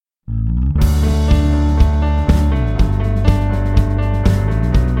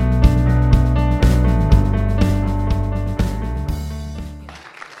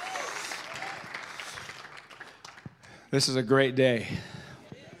This is a great day.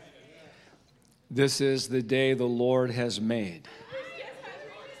 This is the day the Lord has made.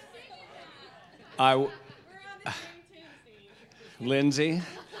 Lindsay,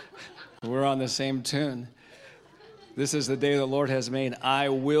 we're on the same tune. This is the day the Lord has made. I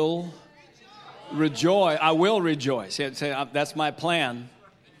will rejoice. I will rejoice. Say, that's my plan.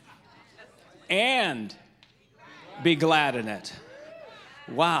 And be glad in it.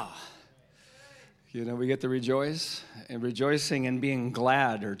 Wow. You know, we get to rejoice, and rejoicing and being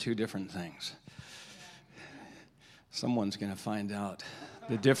glad are two different things. Someone's going to find out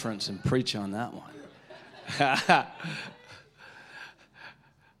the difference and preach on that one.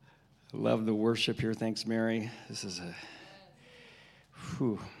 Love the worship here. Thanks, Mary. This is a...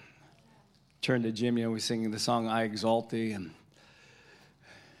 Whew. Turn to Jim. You know, we sing the song, I Exalt Thee, and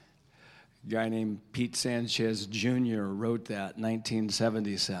a guy named Pete Sanchez Jr. wrote that in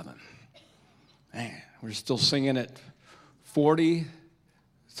 1977. Man, we're still singing it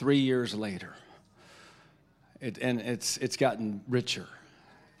 43 years later. It's gotten richer.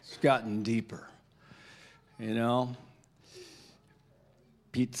 It's gotten deeper. You know?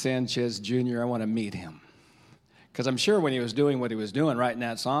 Pete Sanchez Jr., I want to meet him. Because I'm sure when he was doing what he was doing, writing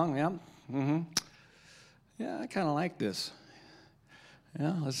that song, yeah, I kind of like this.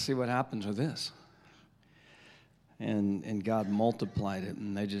 Yeah, let's see what happens with this. And God multiplied it,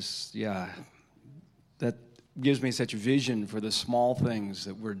 and that gives me such vision for the small things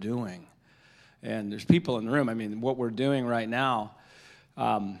that we're doing. And there's people in the room. I mean, what we're doing right now,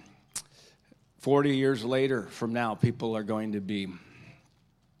 40 years later from now, people are going to be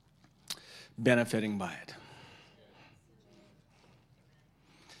benefiting by it.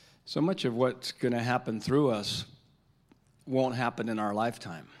 So much of what's going to happen through us won't happen in our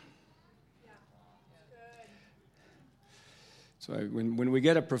lifetime. So when we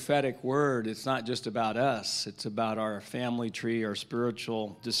get a prophetic word, it's not just about us. It's about our family tree, our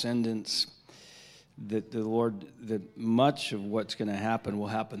spiritual descendants. That the Lord, that much of what's going to happen will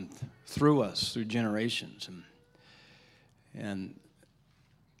happen through us, through generations. And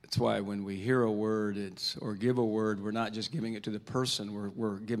it's why when we hear a word or give a word, we're not just giving it to the person.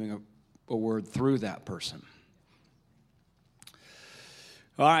 We're giving a word through that person.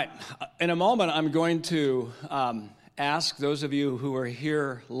 All right. In a moment, I'm going to... ask those of you who were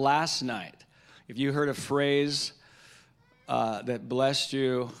here last night, if you heard a phrase that blessed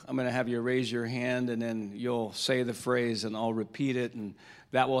you, I'm going to have you raise your hand, and then you'll say the phrase, and I'll repeat it, and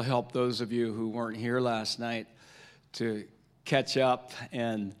that will help those of you who weren't here last night to catch up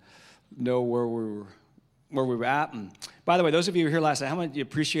and know where we were at. And by the way, those of you who were here last night, how much do you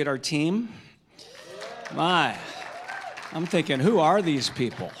appreciate our team? My, I'm thinking, who are these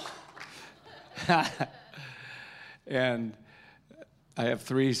people? And I have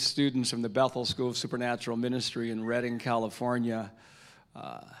 3 students from the Bethel School of Supernatural Ministry in Redding, California.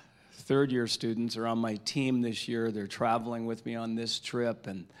 Third-year students are on my team this year. They're traveling with me on this trip.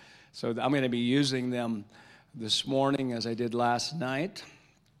 And so I'm going to be using them this morning as I did last night.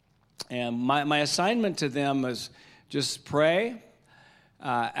 And my assignment to them is just pray,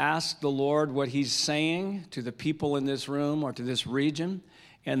 ask the Lord what he's saying to the people in this room or to this region,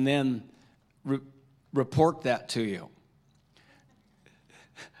 and then report that to you.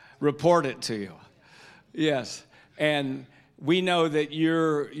 Report it to you. Yes. And we know that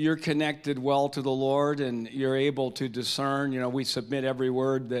you're connected well to the Lord and you're able to discern. You know, we submit every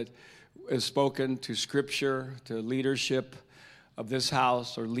word that is spoken to Scripture, to leadership of this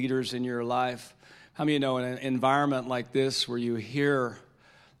house or leaders in your life. How many of you know in an environment like this where you hear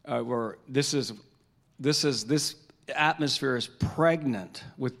where this atmosphere is pregnant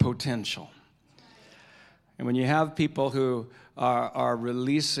with potential. And when you have people who are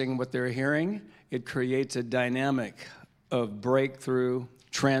releasing what they're hearing, it creates a dynamic of breakthrough,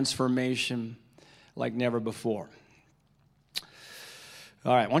 transformation like never before.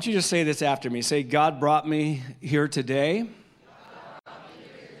 All right, why don't you just say this after me. Say, God brought me here today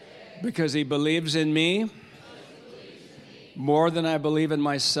because he believes in me more than I believe in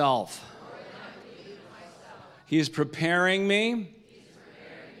myself. He is preparing me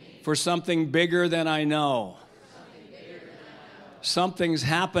for something bigger than I know. Something's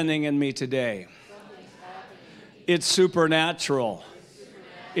happening in me today. It's supernatural.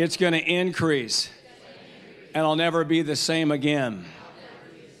 It's going to increase. And I'll never be the same again.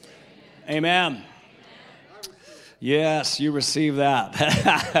 Amen. Yes, you receive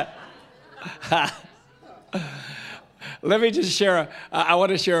that. Let me just share, I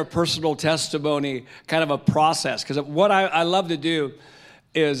want to share a personal testimony, kind of a process. Because what I love to do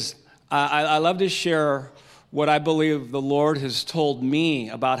is I love to share what I believe the Lord has told me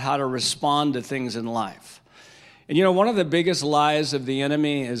about how to respond to things in life. And you know, one of the biggest lies of the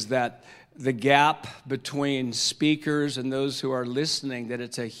enemy is that the gap between speakers and those who are listening, that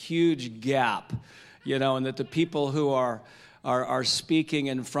it's a huge gap, you know, and that the people who are speaking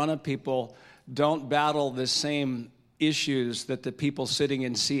in front of people don't battle the same issues that the people sitting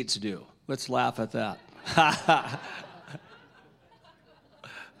in seats do. Let's laugh at that.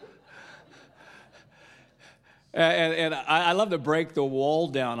 And I love to break the wall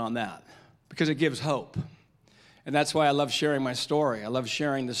down on that because it gives hope. And that's why I love sharing my story. I love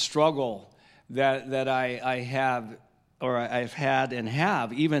sharing the struggle that I have, or I've had and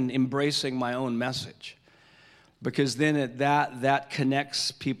have, even embracing my own message. Because then that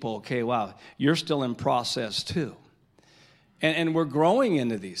connects people. Okay, wow, you're still in process too. And we're growing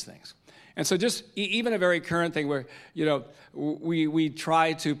into these things. And so just even a very current thing where, you know, we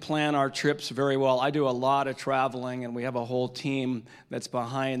try to plan our trips very well. I do a lot of traveling, and we have a whole team that's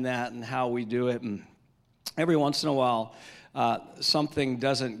behind that and how we do it. And every once in a while, something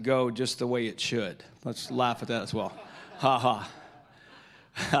doesn't go just the way it should. Let's laugh at that as well. Ha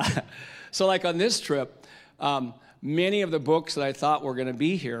ha. So like on this trip, many of the books that I thought were going to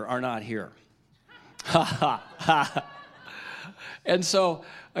be here are not here. Ha ha ha. And so,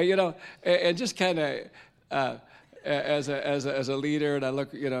 you know, and just kind of as a leader, and I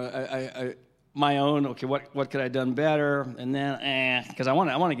look, you know, I my own. Okay, what could I have done better? And then, because I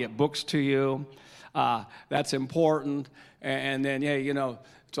want to get books to you. That's important. And then, yeah, you know,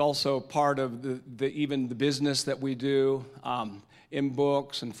 it's also part of the even the business that we do in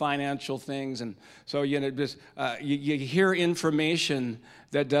books and financial things. And so, you know, just you hear information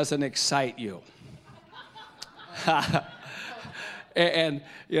that doesn't excite you. And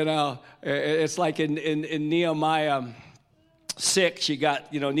you know, it's like in Nehemiah 6, you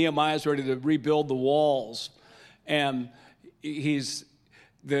got, you know, Nehemiah's ready to rebuild the walls, and he has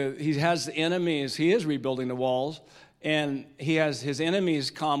the enemies. He is rebuilding the walls, and he has his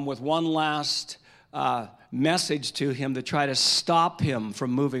enemies come with one last message to him to try to stop him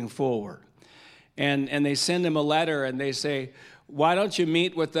from moving forward. And they send him a letter, and they say, "Why don't you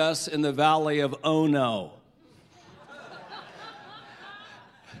meet with us in the valley of Ono?"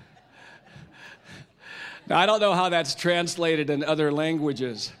 Now, I don't know how that's translated in other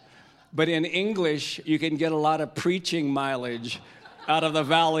languages, but in English, you can get a lot of preaching mileage out of the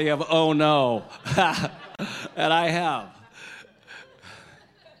valley of oh no. And I have.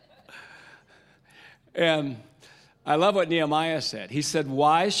 And I love what Nehemiah said. He said,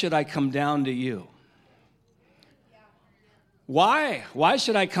 "Why should I come down to you?" Why? Why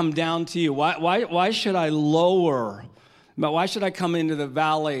should I come down to you? Why should I lower? But why should I come into the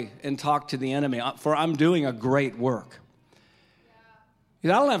valley and talk to the enemy? For I'm doing a great work. I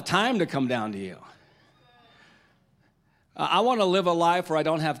don't have time to come down to you. I want to live a life where I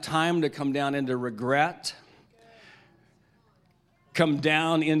don't have time to come down into regret, come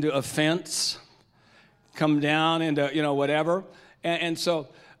down into offense, come down into, you know, whatever. And so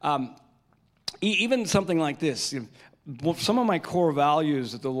even something like this, some of my core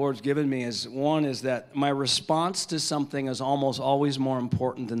values that the Lord's given me is, one is that my response to something is almost always more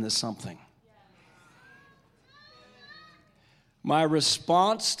important than the something. My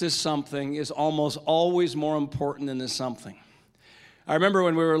response to something is almost always more important than the something. I remember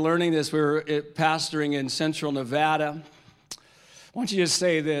when we were learning this, we were pastoring in Central Nevada. Why don't you just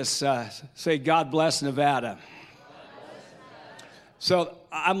say this, say, "God bless Nevada." So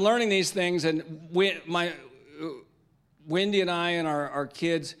I'm learning these things, and Wendy and I and our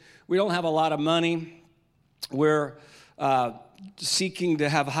kids, we don't have a lot of money. We're seeking to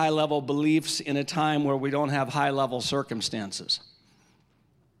have high-level beliefs in a time where we don't have high-level circumstances.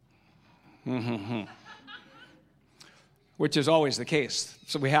 Which is always the case.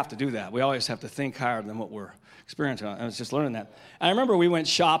 So we have to do that. We always have to think higher than what we're experiencing. I was just learning that. And I remember we went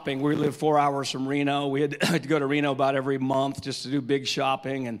shopping. We lived 4 hours from Reno. We had to go to Reno about every month just to do big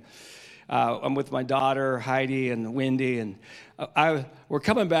shopping. And I'm with my daughter, Heidi, and Wendy, and we're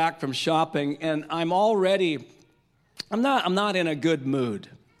coming back from shopping, and I'm not in a good mood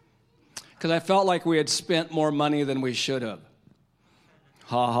because I felt like we had spent more money than we should have.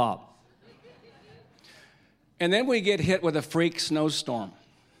 Ha ha. And then we get hit with a freak snowstorm,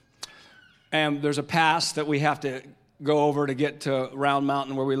 and there's a pass that we have to go over to get to Round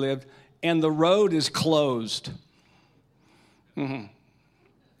Mountain where we live, and the road is closed.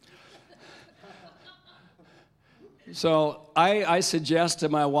 So I suggest to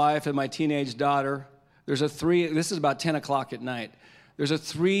my wife and my teenage daughter, this is about 10 o'clock at night. There's a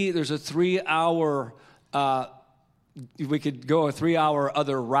 3 hour, we could go a 3 hour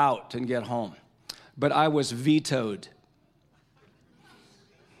other route and get home. But I was vetoed.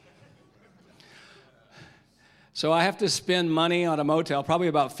 So I have to spend money on a motel, probably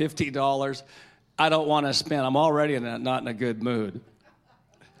about $50. I don't want to spend. I'm already not in a good mood.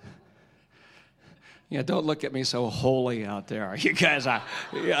 Yeah, don't look at me so holy out there. You guys, I'm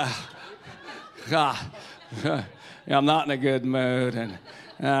not in a good mood, and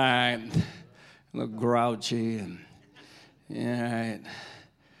I'm a little grouchy, and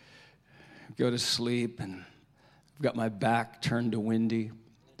go to sleep, and I've got my back turned to Wendy.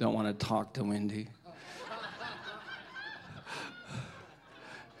 Don't want to talk to Wendy.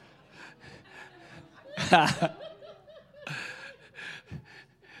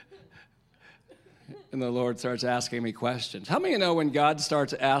 And the Lord starts asking me questions. How many of you know when God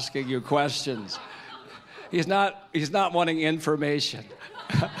starts asking you questions, He's not wanting information?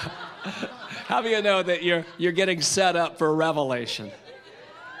 How many of you know that you're getting set up for revelation?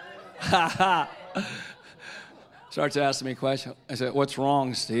 Starts asking me questions. I said, "What's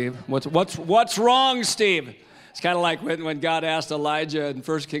wrong, Steve? What's wrong, Steve?" It's kind of like when God asked Elijah in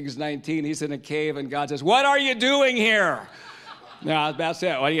 1 Kings 19. He's in a cave, and God says, "What are you doing here?" No, that's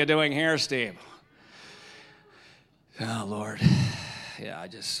it. What are you doing here, Steve? Oh, Lord. Yeah,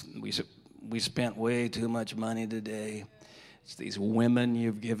 we spent way too much money today. It's these women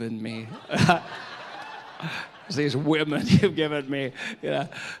you've given me. It's these women you've given me. Yeah.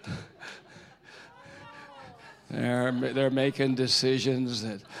 They're making decisions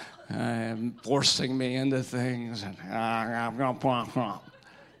that forcing me into things, and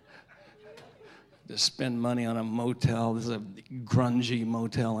to spend money on a motel. This is a grungy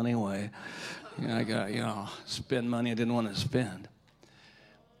motel anyway. I got spend money I didn't want to spend.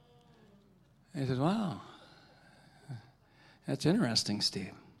 And he says, "Wow, that's interesting,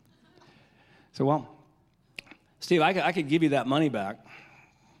 Steve." So, well, Steve, I could give you that money back.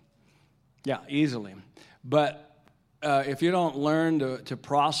 Yeah, easily. But if you don't learn to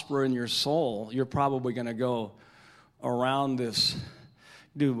prosper in your soul, you're probably going to go around this,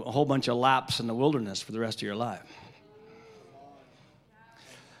 do a whole bunch of laps in the wilderness for the rest of your life.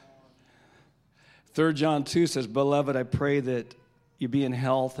 3 John 2 says, "Beloved, I pray that you be in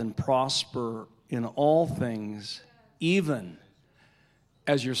health and prosper in all things, even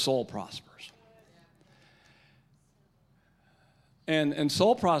as your soul prospers." And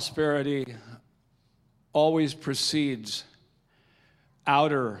soul prosperity always precedes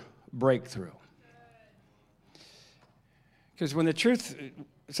outer breakthrough. Because when the truth, it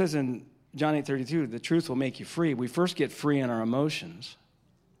says in John 8:32, the truth will make you free. We first get free in our emotions,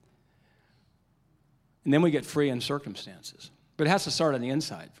 and then we get free in circumstances. But it has to start on the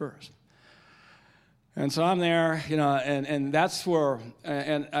inside first. And so I'm there, and that's where,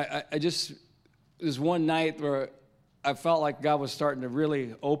 and I just, there's one night where I felt like God was starting to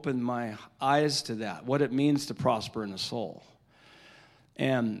really open my eyes to that, what it means to prosper in the soul.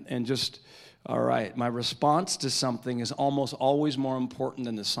 And just, all right, my response to something is almost always more important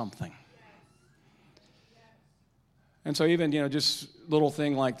than the something. And so even, just little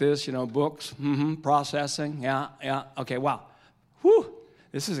thing like this, books, processing, yeah, okay, wow. Whew,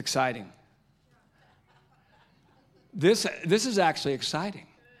 this is exciting. This is actually exciting.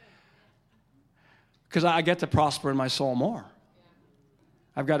 Because I get to prosper in my soul more.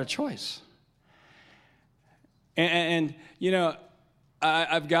 I've got a choice. And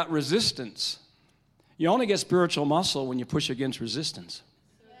I've got resistance. You only get spiritual muscle when you push against resistance.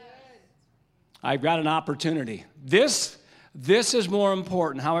 I've got an opportunity. This is more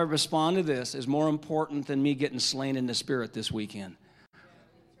important. How I respond to this is more important than me getting slain in the spirit this weekend.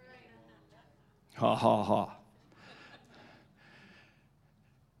 Ha, ha, ha.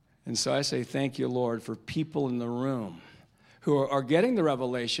 And so I say, thank you, Lord, for people in the room who are getting the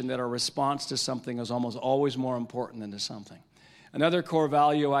revelation that our response to something is almost always more important than to something. Another core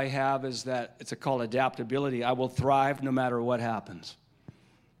value I have is that it's called adaptability. I will thrive no matter what happens.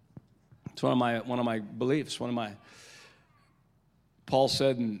 It's one of my beliefs. Paul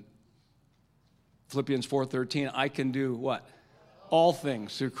said in Philippians 4:13, I can do what? All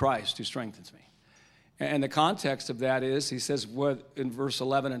things through Christ who strengthens me. And the context of that is, he says in verse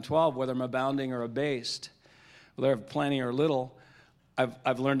 11 and 12, whether I'm abounding or abased, whether I have plenty or little,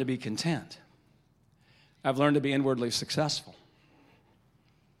 I've learned to be content. I've learned to be inwardly successful.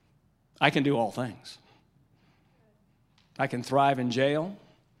 I can do all things. I can thrive in jail.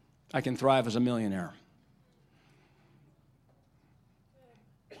 I can thrive as a millionaire.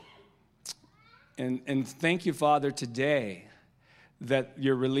 And thank you, Father, today that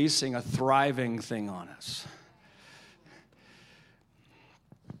you're releasing a thriving thing on us.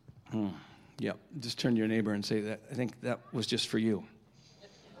 Yep, just turn to your neighbor and say that. I think that was just for you.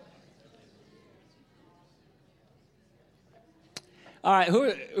 All right,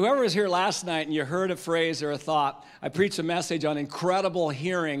 whoever was here last night and you heard a phrase or a thought, I preached a message on incredible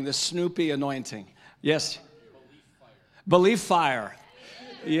hearing, the Snoopy anointing. Yes? Belief fire.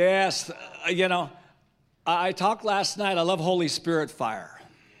 Yes, I talked last night, I love Holy Spirit fire.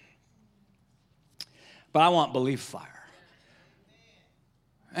 But I want belief fire.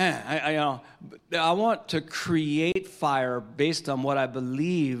 I want to create fire based on what I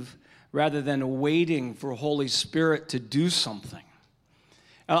believe rather than waiting for Holy Spirit to do something.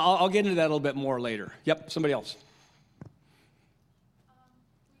 I'll get into that a little bit more later. Yep, somebody else.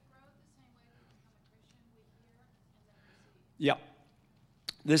 Yep.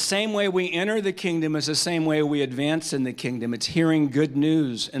 The same way we enter the kingdom is the same way we advance in the kingdom. It's hearing good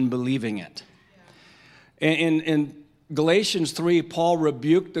news and believing it. In Galatians 3, Paul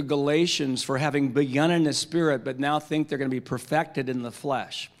rebuked the Galatians for having begun in the Spirit, but now think they're going to be perfected in the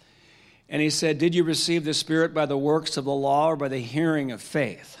flesh. And he said, did you receive the Spirit by the works of the law or by the hearing of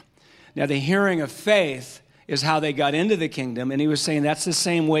faith? Now, the hearing of faith is how they got into the kingdom, and he was saying that's the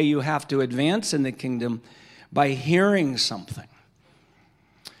same way you have to advance in the kingdom, by hearing something.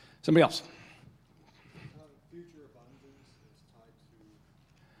 Somebody else.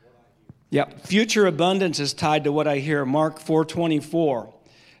 Yep, future abundance is tied to what I hear. Mark 4:24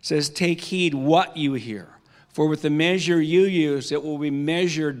 says, take heed what you hear. For with the measure you use, it will be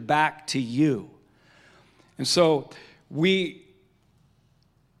measured back to you. And so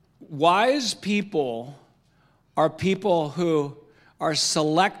wise people are people who are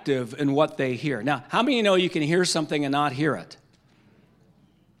selective in what they hear. Now, how many of you know you can hear something and not hear it?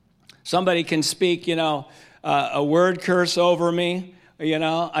 Somebody can speak, a word curse over me.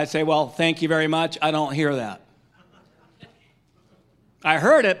 I say, well, thank you very much. I don't hear that. I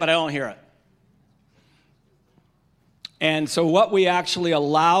heard it, but I don't hear it. And so what we actually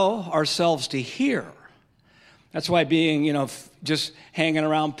allow ourselves to hear, that's why being, just hanging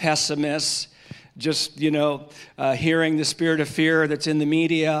around pessimists, just, hearing the spirit of fear that's in the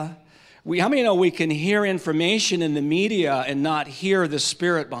media. How many know we can hear information in the media and not hear the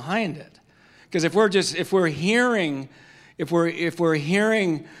spirit behind it? Because if we're hearing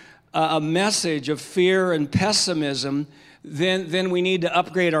a message of fear and pessimism, then we need to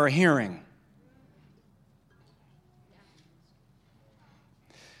upgrade our hearing.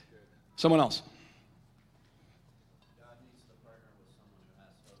 Someone else.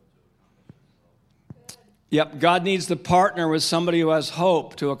 Yep, God needs to partner with somebody who has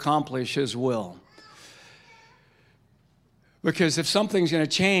hope to accomplish His will. Because if something's going to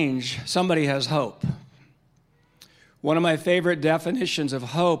change, somebody has hope. One of my favorite definitions of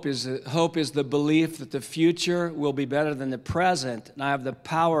hope is that hope is the belief that the future will be better than the present, and I have the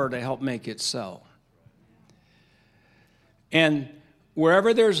power to help make it so. And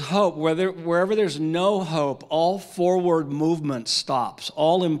wherever there's hope, wherever there's no hope, all forward movement stops.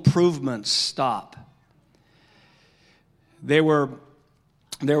 All improvements stop. There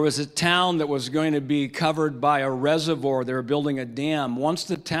was a town that was going to be covered by a reservoir. They were building a dam. Once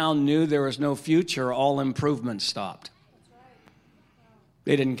the town knew there was no future, all improvements stopped.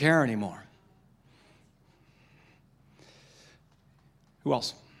 They didn't care anymore. Who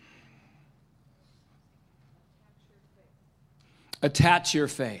else? Attach your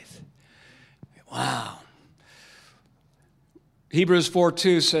faith. Wow. Hebrews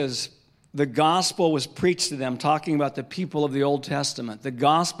 4:2 says, the gospel was preached to them, talking about the people of the Old Testament. The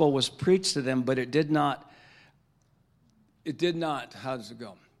gospel was preached to them, but it did not, how does it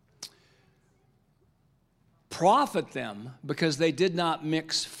go? Profit them, because they did not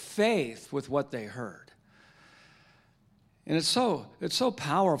mix faith with what they heard. And it's so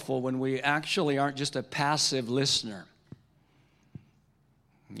powerful when we actually aren't just a passive listener.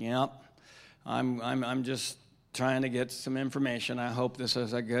 Yep, I'm just trying to get some information. I hope this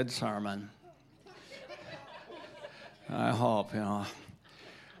is a good sermon. I hope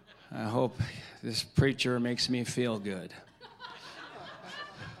this preacher makes me feel good.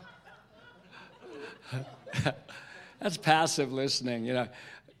 That's passive listening.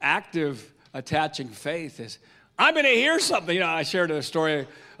 Active attaching faith is, I'm going to hear something. I shared a story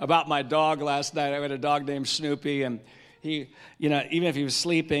about my dog last night. I had a dog named Snoopy, and he, even if he was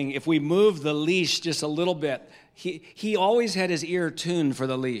sleeping, if we moved the leash just a little bit, he always had his ear tuned for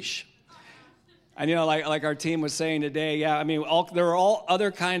the leash. And, like our team was saying today, there were all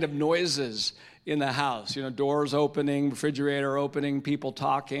other kind of noises in the house. Doors opening, refrigerator opening, people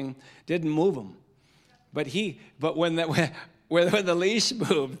talking. Didn't move him. But when the leash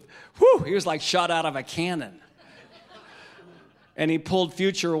moved, he was like shot out of a cannon. And he pulled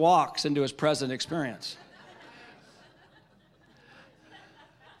future walks into his present experience.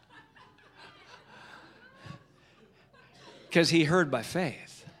 Because he heard by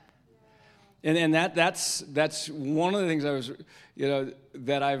faith. And that's one of the things as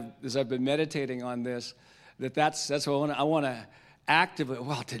I've been meditating on this, that's what I want to actively,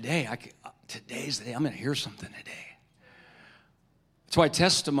 today's the day, I'm going to hear something today. That's why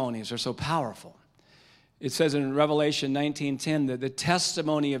testimonies are so powerful. It says in Revelation 19:10 that the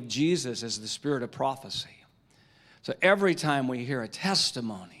testimony of Jesus is the spirit of prophecy. So every time we hear a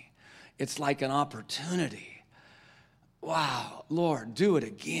testimony, it's like an opportunity. Wow, Lord, do it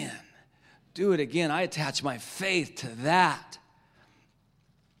again. Do it again. I attach my faith to that.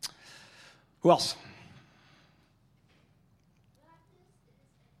 Who else?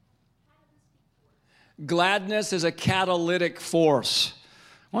 Gladness is a catalytic force.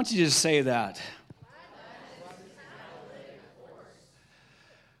 Why don't you just say that?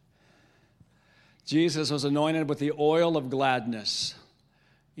 Jesus was anointed with the oil of gladness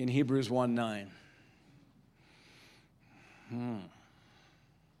in Hebrews 1:9.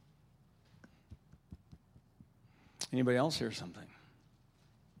 Anybody else hear something?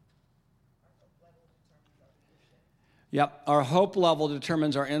 Yep, our hope level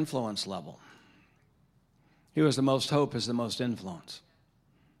determines our influence level. He who has the most hope is the most influence.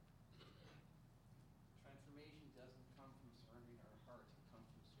 Transformation doesn't come from surrendering our heart, it comes from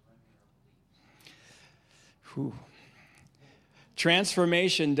surrendering our beliefs.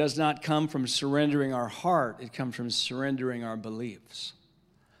 Transformation does not come from surrendering our heart, it comes from surrendering our beliefs.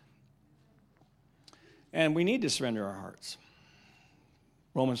 And we need to surrender our hearts.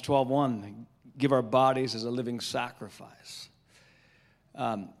 Romans 12:1, give our bodies as a living sacrifice.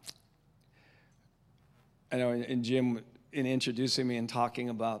 I know in Jim, in introducing me and talking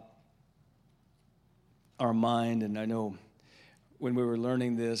about our mind, and I know when we were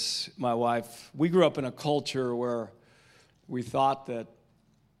learning this, my wife, we grew up in a culture where we thought that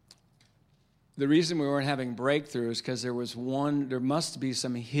the reason we weren't having breakthroughs is because there must be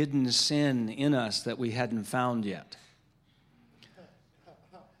some hidden sin in us that we hadn't found yet.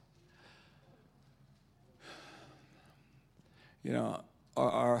 You know,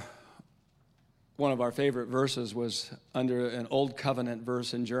 one of our favorite verses was under an old covenant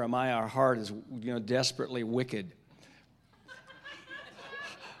verse in Jeremiah. Our heart is, desperately wicked.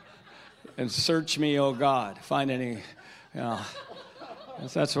 And search me, O God, find any,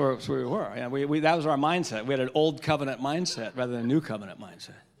 that's where we were. And that was our mindset. We had an old covenant mindset rather than a new covenant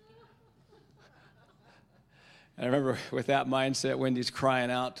mindset. And I remember with that mindset, Wendy's crying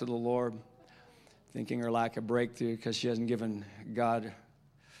out to the Lord, thinking her lack of breakthrough because she hasn't given God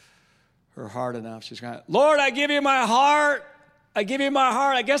her heart enough. She's crying, Lord, I give you my heart. I give you my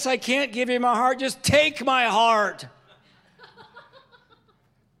heart. I guess I can't give you my heart. Just take my heart.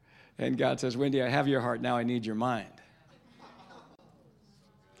 And God says, Wendy, I have your heart. Now I need your mind.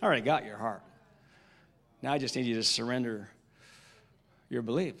 I already got your heart. Now I just need you to surrender your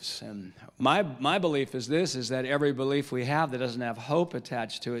beliefs. And my belief is this, is that every belief we have that doesn't have hope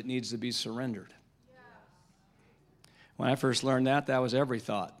attached to it needs to be surrendered. When I first learned that was every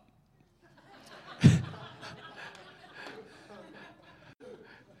thought.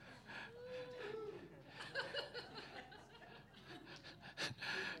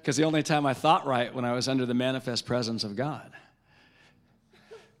 Because the only time I thought right when I was under the manifest presence of God.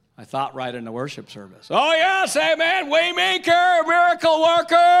 I thought right in the worship service. Oh, yes, amen, way maker, miracle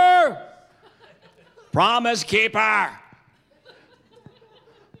worker, promise keeper.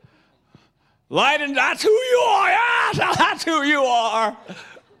 Light, and that's who you are. Yes, that's who you are.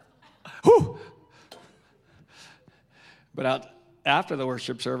 Whew. But after the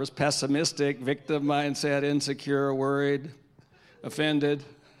worship service, pessimistic, victim mindset, insecure, worried, offended.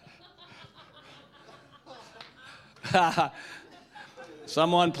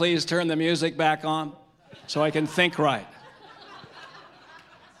 Someone please turn the music back on so I can think right.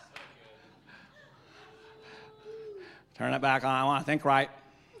 Turn it back on. I want to think right.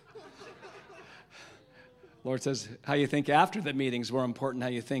 Lord says, how you think after the meeting is more important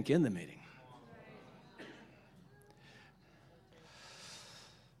than how you think in the meeting.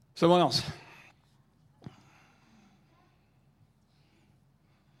 Someone else.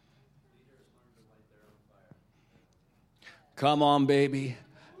 Come on, baby.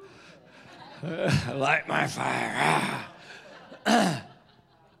 Light my fire.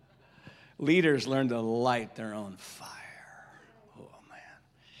 Leaders learn to light their own fire. Oh, man.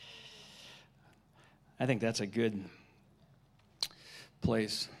 I think that's a good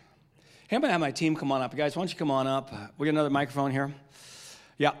place. Hey, I'm going to have my team come on up. Guys, why don't you come on up? We got another microphone here.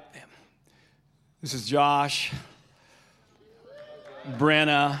 Yeah. This is Josh,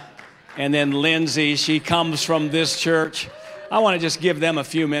 Brenna, and then Lindsay. She comes from this church. I want to just give them a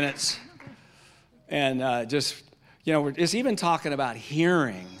few minutes and just it's even talking about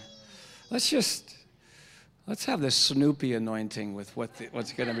hearing. Let's have this Snoopy anointing with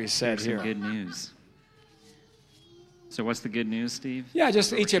what's going to be said Here's here. some good news. So what's the good news, Steve? Yeah,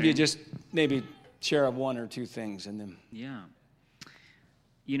 just each of you just maybe share one or two things and then. Yeah.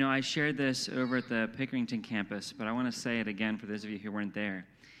 I shared this over at the Pickerington campus, but I want to say it again for those of you who weren't there.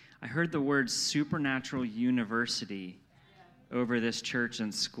 I heard the word supernatural university over this church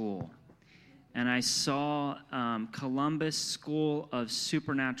and school. And I saw Columbus School of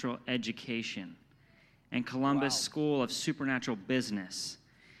Supernatural Education, and Columbus School of Supernatural Business,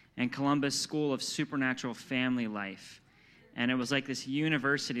 and Columbus School of Supernatural Family Life. And it was like this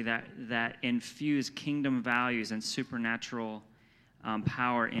university that infused kingdom values and supernatural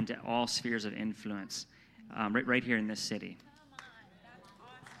power into all spheres of influence right here in this city.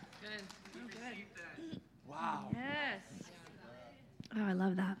 Wow. Yes. Oh, I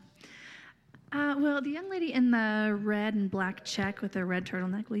love that. Well, the young lady in the red and black check with the red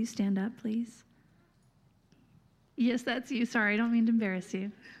turtleneck, will you stand up, please? Yes, that's you. Sorry, I don't mean to embarrass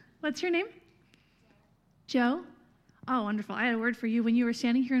you. What's your name? Joe? Oh, wonderful. I had a word for you when you were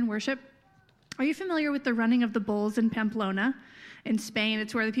standing here in worship. Are you familiar with the running of the bulls in Pamplona? In Spain,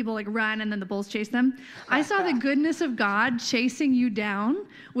 it's where the people run and then the bulls chase them. I saw the goodness of God chasing you down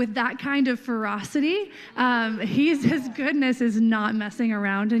with that kind of ferocity. His goodness is not messing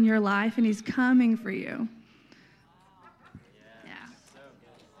around in your life, and he's coming for you. Yeah.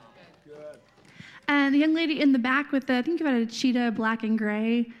 Good. And the young lady in the back with I think you've got a cheetah, black and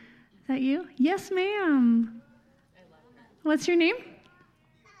gray. Is that you? Yes, ma'am. What's your name?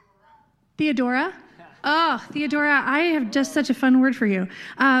 Theodora? Oh, Theodora, I have just such a fun word for you.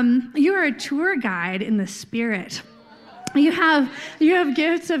 You are a tour guide in the Spirit. You have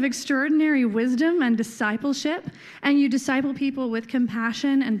gifts of extraordinary wisdom and discipleship, and you disciple people with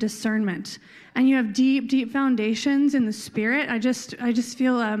compassion and discernment. And you have deep, deep foundations in the Spirit. I just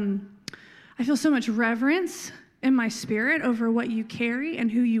feel I feel so much reverence in my spirit over what you carry and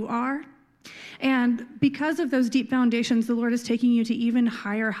who you are. And because of those deep foundations, the Lord is taking you to even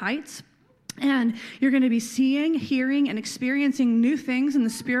higher heights. And you're going to be seeing, hearing, and experiencing new things in the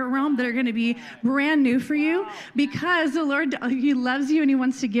spirit realm that are going to be brand new for you because the Lord, he loves you and he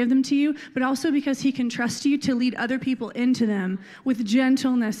wants to give them to you, but also because he can trust you to lead other people into them with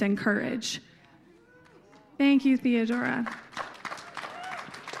gentleness and courage. Thank you, Theodora.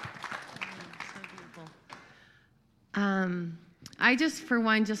 I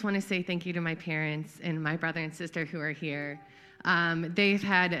just want to say thank you to my parents and my brother and sister who are here. They've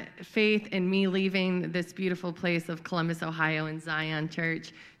had faith in me leaving this beautiful place of Columbus, Ohio, and Zion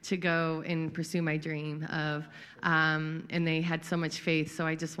Church to go and pursue my dream of, and they had so much faith. So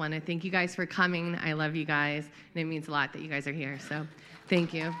I just want to thank you guys for coming. I love you guys, and it means a lot that you guys are here. So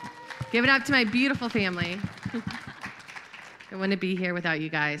thank you. Give it up to my beautiful family. I wouldn't be here without you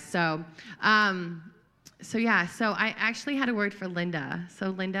guys. So I actually had a word for Linda.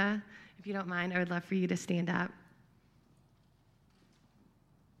 So Linda, if you don't mind, I would love for you to stand up.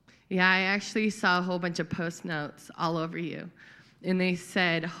 Yeah, I actually saw a whole bunch of post notes all over you, and they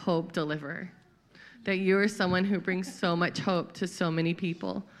said, hope deliverer, that you are someone who brings so much hope to so many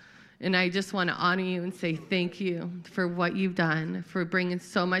people. And I just want to honor you and say thank you for what you've done, for bringing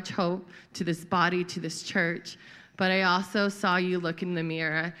so much hope to this body, to this church. But I also saw you look in the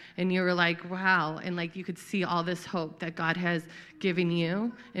mirror, and you were like, wow, and like you could see all this hope that God has given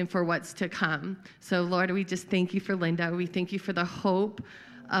you and for what's to come. So, Lord, we just thank you for Linda. We thank you for the hope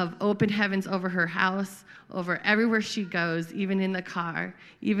of open heavens over her house, over everywhere she goes, even in the car,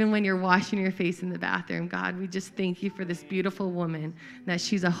 even when you're washing your face in the bathroom. God, we just thank you for this beautiful woman, that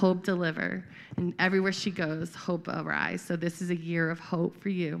she's a hope deliverer, and everywhere she goes, hope will rise. So this is a year of hope for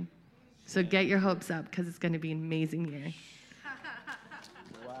you. So get your hopes up, because it's going to be an amazing year.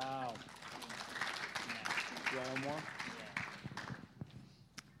 Wow. You want one more?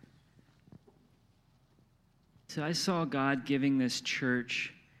 So I saw God giving this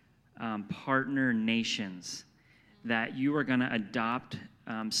church partner nations, that you were going to adopt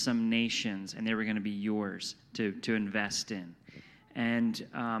some nations, and they were going to be yours to invest in. And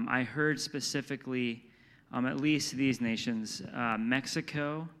I heard specifically at least these nations,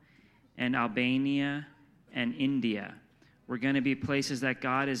 Mexico and Albania and India, were going to be places that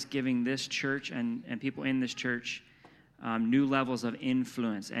God is giving this church and people in this church new levels of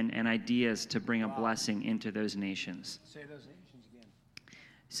influence and ideas to bring a blessing into those nations. Say those nations again.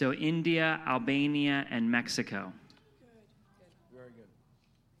 So India, Albania, and Mexico. Good. Very good.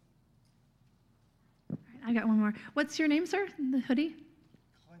 All right, I got one more. What's your name, sir? The hoodie?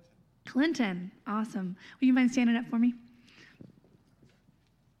 Clinton. Awesome. Will you mind standing up for me?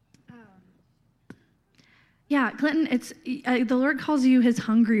 Yeah, Clinton, it's the Lord calls you his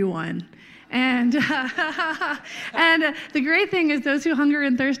hungry one. And and the great thing is those who hunger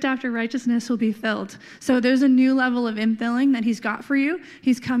and thirst after righteousness will be filled. So there's a new level of infilling that he's got for you.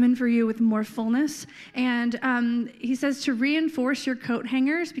 He's coming for you with more fullness. And he says to reinforce your coat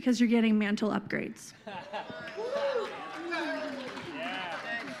hangers because you're getting mantle upgrades.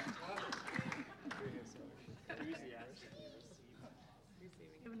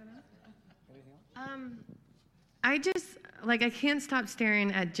 I just, I can't stop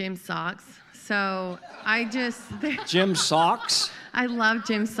staring at Jim's socks. So Jim socks? I love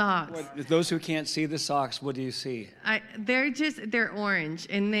Jim's socks. Those who can't see the socks, what do you see? They're orange.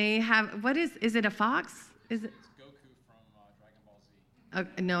 And they have, is it a fox? Is it? It's Goku from Dragon Ball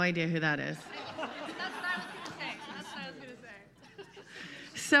Z. No idea who that is. That's what I was going to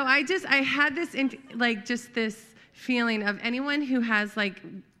say. So I had this, just this feeling of anyone who has,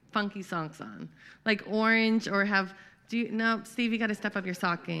 funky socks on. Like orange or no, Steve, you got to step up your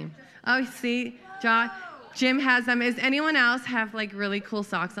sock game. Oh, see, Jim has them. Is anyone else have really cool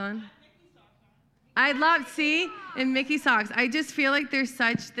socks on? And Mickey socks. I just feel like there's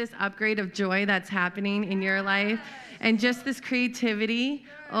such this upgrade of joy that's happening in your life and just this creativity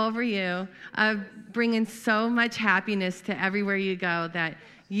over you of bringing so much happiness to everywhere you go that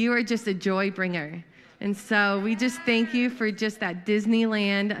you are just a joy bringer. And so we just thank you for just that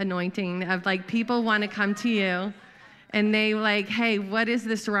Disneyland anointing of people want to come to you and they hey, what is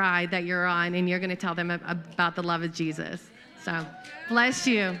this ride that you're on? And you're going to tell them about the love of Jesus. So bless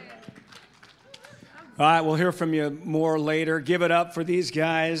you. All right, we'll hear from you more later. Give it up for these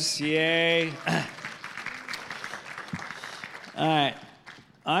guys. Yay. All right.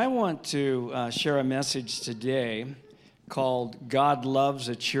 I want to share a message today called God Loves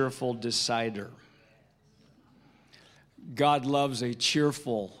a Cheerful Decider. God loves a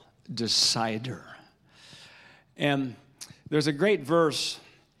cheerful decider. And there's a great verse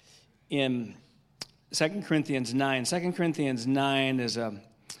in 2 Corinthians 9. 2 Corinthians 9 is a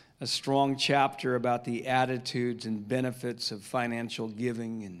strong chapter about the attitudes and benefits of financial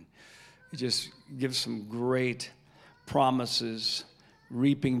giving, and it just gives some great promises,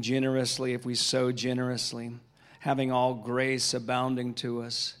 reaping generously if we sow generously, having all grace abounding to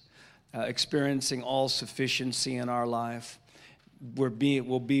us, experiencing all sufficiency in our life. We'll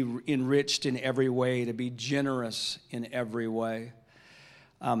be enriched in every way, to be generous in every way.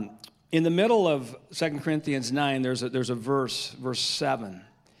 In the middle of 2 Corinthians 9, there's a verse 7,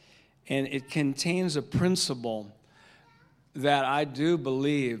 and it contains a principle that I do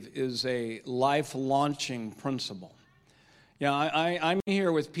believe is a life-launching principle. I'm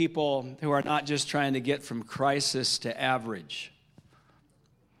here with people who are not just trying to get from crisis to average.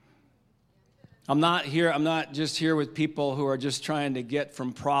 I'm not just here with people who are just trying to get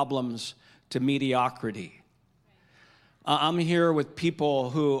from problems to mediocrity. I'm here with people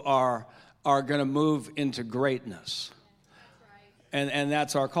who are going to move into greatness. And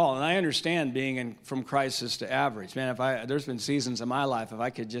that's our call. And I understand being from crisis to average. Man, there's been seasons in my life, if I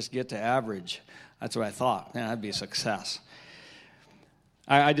could just get to average, that's what I thought. Man, that'd be a success.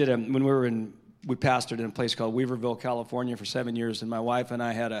 When we pastored in a place called Weaverville, California for 7 years, and my wife and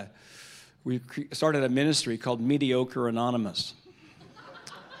I we started a ministry called Mediocre Anonymous.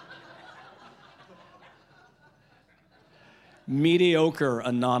 Mediocre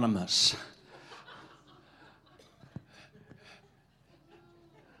Anonymous.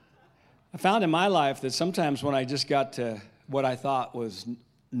 I found in my life that sometimes when I just got to what I thought was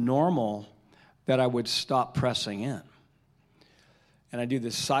normal, that I would stop pressing in. And I do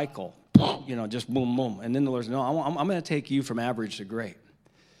this cycle, just boom, boom. And then the Lord says, no, I'm going to take you from average to great.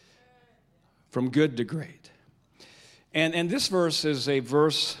 From good to great. And this verse is a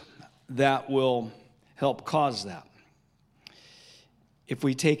verse that will help cause that. If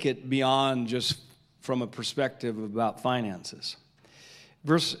we take it beyond just from a perspective about finances.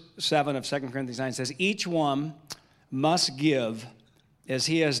 Verse 7 of 2 Corinthians 9 says, each one must give as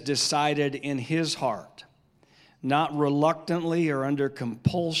he has decided in his heart, not reluctantly or under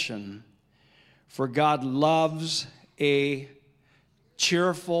compulsion, for God loves a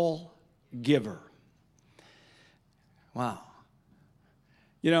cheerful giver. Wow.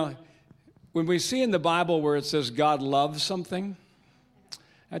 When we see in the Bible where it says God loves something,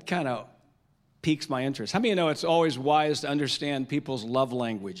 that kind of piques my interest. How many of you know it's always wise to understand people's love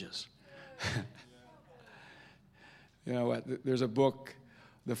languages? There's a book,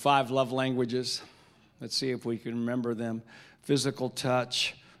 The 5 Love Languages. Let's see if we can remember them. Physical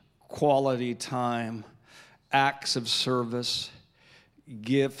touch, quality time, acts of service,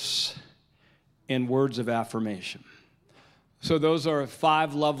 gifts, and words of affirmation. So those are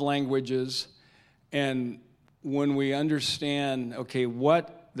 5 love languages, and when we understand, okay,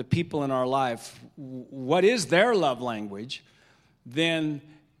 what the people in our life, what is their love language, then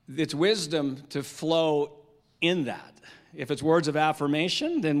it's wisdom to flow in that. If it's words of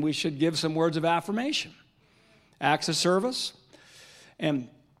affirmation, then we should give some words of affirmation. Acts of service. And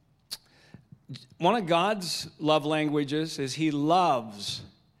one of God's love languages is he loves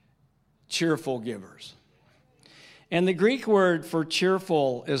cheerful givers. And the Greek word for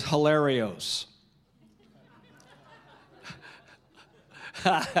cheerful is hilarios.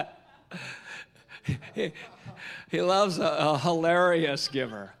 He loves a hilarious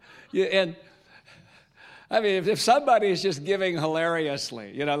giver. And I mean, if somebody is just giving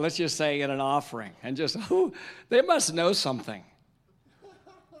hilariously, let's just say in an offering, and just, they must know something.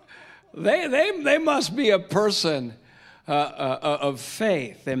 They must be a person of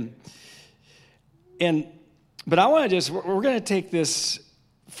faith. But I want to we're going to take this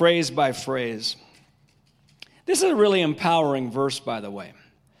phrase by phrase. This is a really empowering verse, by the way.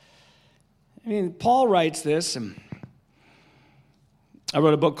 I mean, Paul writes this, and I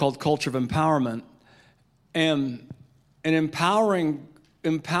wrote a book called Culture of Empowerment, and empowering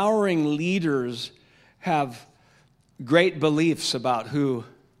leaders have great beliefs about who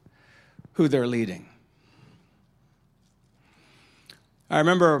they're leading. I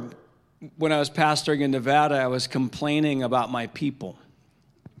remember when I was pastoring in Nevada, I was complaining about my people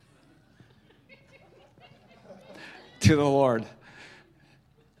to the Lord,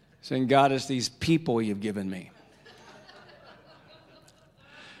 saying, God, it's these people you've given me.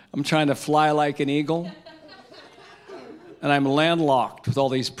 I'm trying to fly like an eagle, and I'm landlocked with all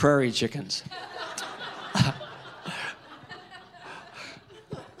these prairie chickens.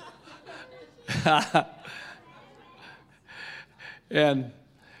 And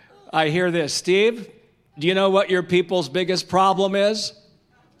I hear this, Steve, do you know what your people's biggest problem is?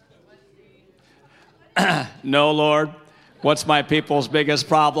 No, Lord. What's my people's biggest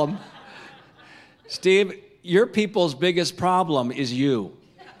problem? Steve, your people's biggest problem is you.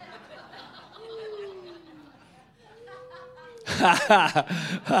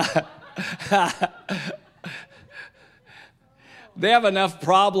 They have enough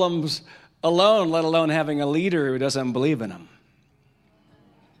problems alone, let alone having a leader who doesn't believe in them.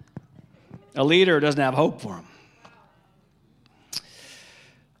 A leader who doesn't have hope for them.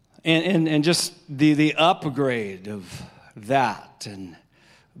 And just the upgrade of that and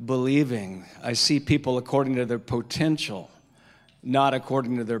believing. I see people according to their potential, not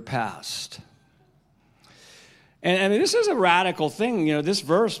according to their past. And this is a radical thing. This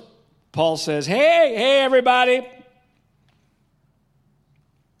verse, Paul says, hey, everybody.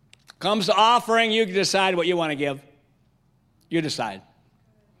 Comes to offering, you can decide what you want to give. You decide.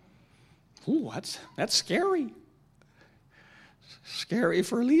 Ooh, that's scary. Scary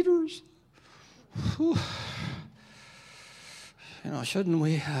for leaders. Ooh. Shouldn't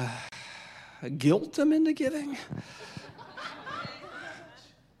we guilt them into giving?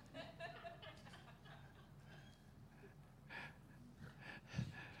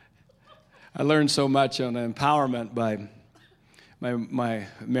 I learned so much on empowerment by my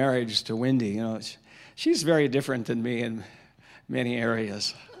marriage to Wendy. She's very different than me in many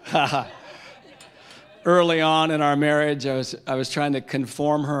areas. Early on in our marriage, I was trying to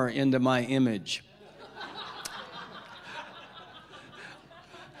conform her into my image.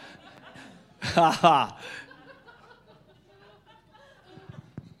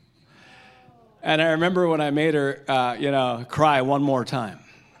 And I remember when I made her, cry one more time.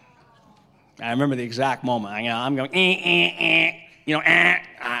 I remember the exact moment. I'm going,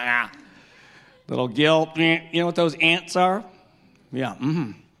 little guilt. You know what those ants are? Yeah.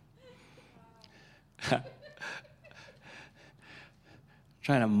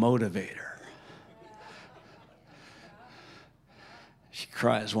 Trying to motivate her. She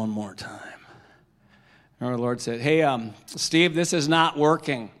cries one more time. And the Lord said, hey, Steve, this is not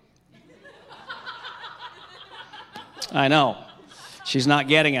working. I know. She's not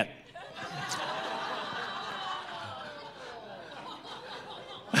getting it.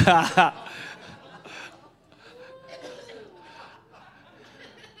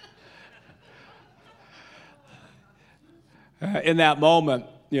 In that moment,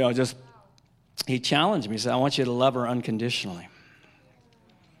 he challenged me. He said, I want you to love her unconditionally.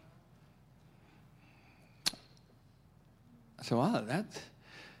 I said, wow,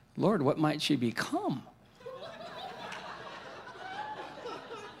 Lord, what might she become?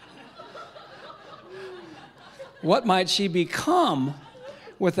 What might she become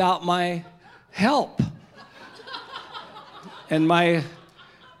without my help and my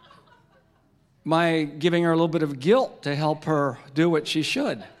giving her a little bit of guilt to help her do what she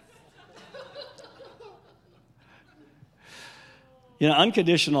should?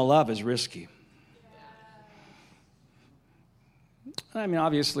 Unconditional love is risky. I mean,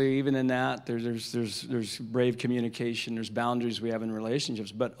 obviously, even in that, there's brave communication, there's boundaries we have in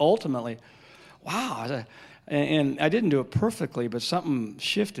relationships. But ultimately, wow, and I didn't do it perfectly, but something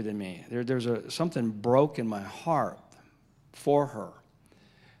shifted in me. Something broke in my heart for her.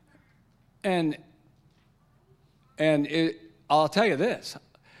 And I'll tell you this.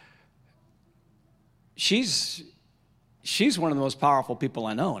 She's one of the most powerful people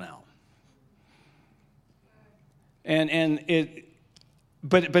I know now.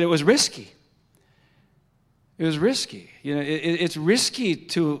 But it was risky. It was risky. It's risky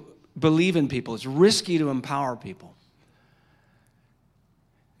to believe in people. It's risky to empower people.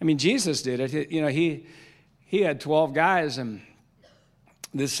 I mean, Jesus did it. He had 12 guys, and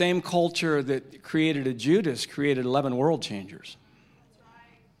the same culture that created a Judas created 11 world changers.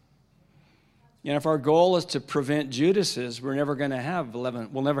 And if our goal is to prevent Judases, we'll never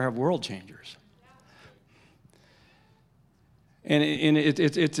have world changers. And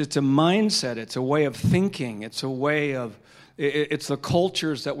it's a mindset, it's a way of thinking, it's the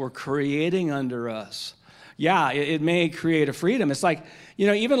cultures that we're creating under us. Yeah, it may create a freedom. It's like,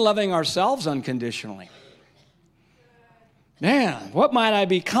 even loving ourselves unconditionally. Man, what might I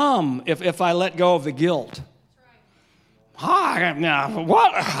become if I let go of the guilt? What?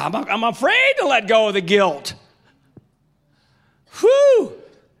 I'm afraid to let go of the guilt. Whew!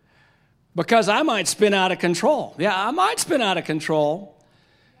 Because I might spin out of control. Yeah, I might spin out of control.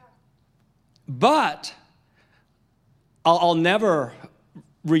 But I'll never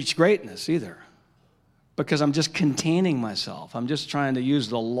reach greatness either. Because I'm just containing myself. I'm just trying to use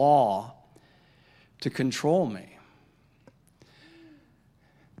the law to control me.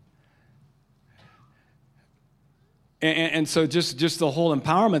 And so just the whole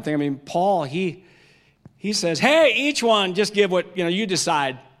empowerment thing. I mean, Paul, he says, hey, each one just give what, you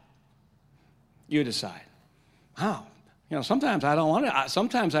decide. You decide. Wow. Sometimes I don't want to.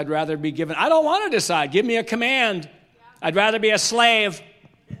 Sometimes I'd rather be given. I don't want to decide. Give me a command. I'd rather be a slave.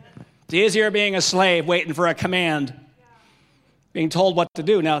 It's easier being a slave, waiting for a command, being told what to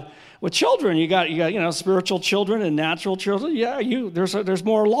do. Now, with children, you got spiritual children and natural children. Yeah, there's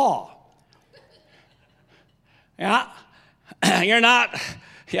more law. Yeah, we're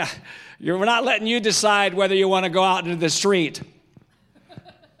not letting you decide whether you want to go out into the street.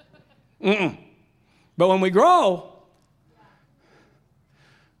 But when we grow,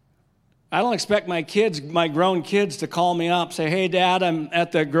 I don't expect my grown kids to call me up, say, hey, Dad, I'm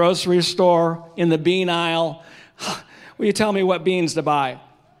at the grocery store in the bean aisle. Will you tell me what beans to buy?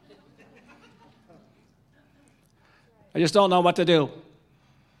 I just don't know what to do.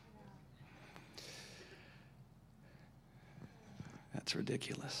 That's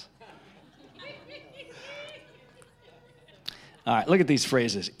ridiculous. All right, look at these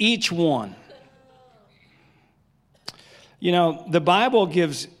phrases. Each one. The Bible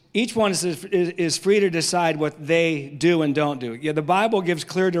gives, each one is free to decide what they do and don't do. Yeah, the Bible gives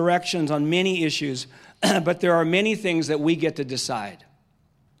clear directions on many issues, but there are many things that we get to decide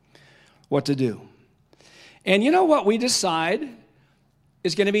what to do. And what we decide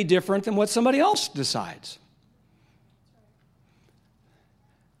is going to be different than what somebody else decides.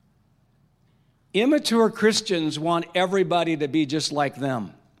 Immature Christians want everybody to be just like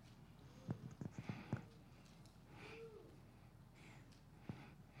them.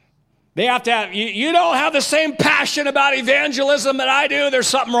 They have to have, you don't have the same passion about evangelism that I do, there's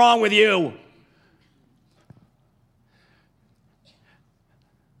something wrong with you.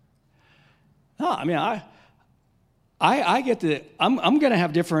 No, I mean, I get the, I'm going to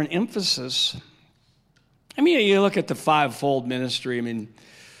have different emphasis. I mean, you look at the fivefold ministry, I mean,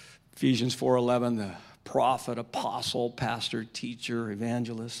 Ephesians 4:11, the prophet, apostle, pastor, teacher,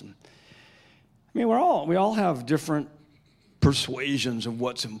 evangelist. And, I mean, we all have different persuasions of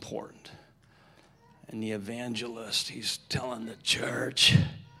what's important. And the evangelist, he's telling the church,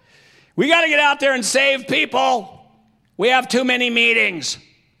 we got to get out there and save people. We have too many meetings.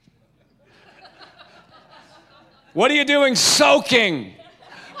 What are you doing soaking?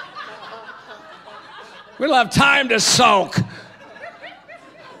 We don't have time to soak.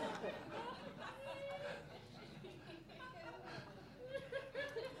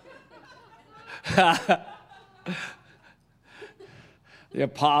 The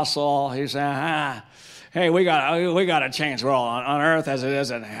apostle, he said, hey, we got to change the world on earth as it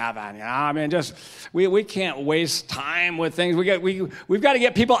is in heaven. I mean, just we can't waste time with things. We've got to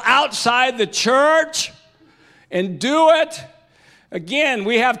get people outside the church and do it. Again,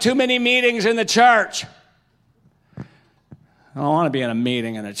 we have too many meetings in the church. I don't want to be in a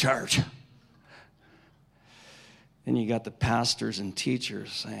meeting in a church. Then you got the pastors and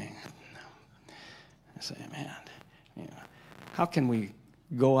teachers saying, man, how can we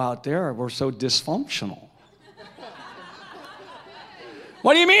go out there? We're so dysfunctional.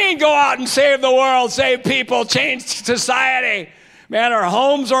 What do you mean go out and save the world, save people, change society? Man, our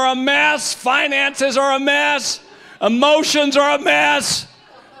homes are a mess. Finances are a mess. Emotions are a mess.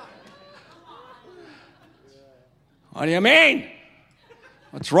 What do you mean?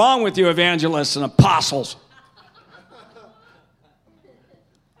 What's wrong with you evangelists and apostles?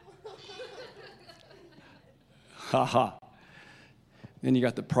 Ha. Then you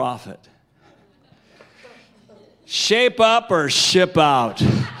got the prophet. Shape up or ship out.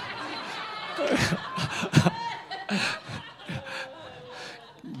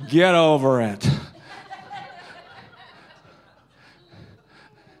 Get over it.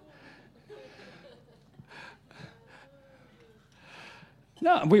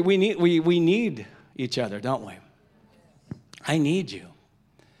 No, we need each other, don't we? I need you.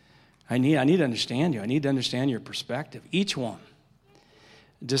 I need to understand you. I need to understand your perspective. Each one.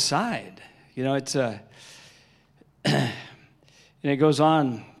 Decide. It's and it goes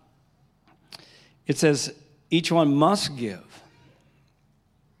on. It says each one must give.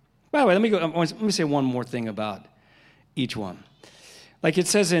 By the way, let me say one more thing about each one. Like it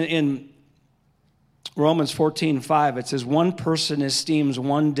says in Romans 14:5, it says, one person esteems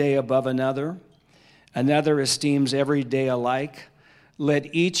one day above another, another esteems every day alike.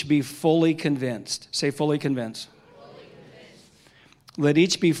 Let each be fully convinced. Say fully convinced. Fully convinced. Let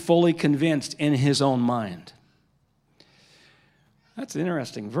each be fully convinced in his own mind. That's an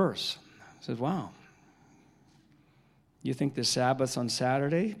interesting verse. It says, wow. You think the Sabbath's on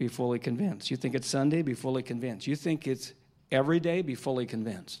Saturday? Be fully convinced. You think it's Sunday? Be fully convinced. You think it's every day? Be fully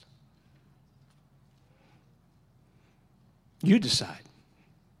convinced. You decide.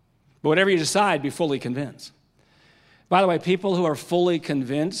 But whatever you decide, be fully convinced. By the way, people who are fully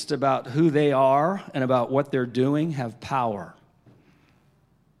convinced about who they are and about what they're doing have power.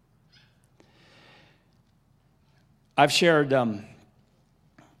 I've shared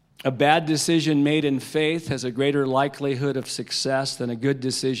a bad decision made in faith has a greater likelihood of success than a good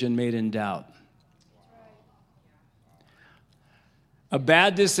decision made in doubt. A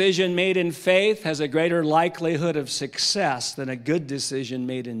bad decision made in faith has a greater likelihood of success than a good decision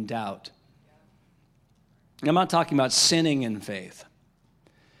made in doubt. I'm not talking about sinning in faith,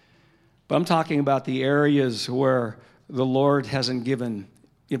 but I'm talking about the areas where the Lord hasn't given,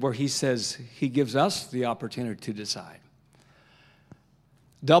 where He says He gives us the opportunity to decide.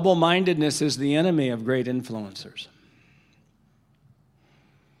 Double-mindedness is the enemy of great influencers.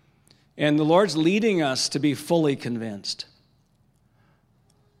 And the Lord's leading us to be fully convinced.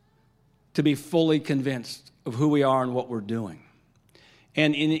 To be fully convinced of who we are and what we're doing.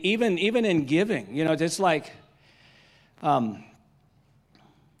 And even in giving, it's like, I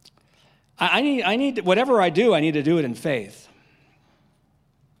need whatever I do, I need to do it in faith.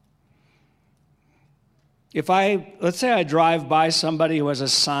 Let's say I drive by somebody who has a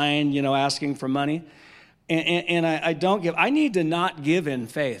sign, asking for money, and I don't give, I need to not give in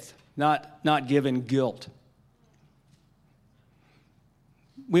faith, not give in guilt.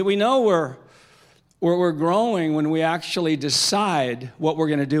 We know we're growing when we actually decide what we're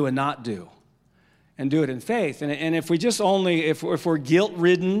going to do and not do, and do it in faith. And if we just if we're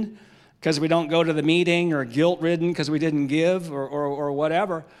guilt-ridden because we don't go to the meeting, or guilt-ridden because we didn't give, or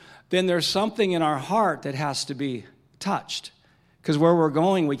whatever, then there's something in our heart that has to be touched. Because where we're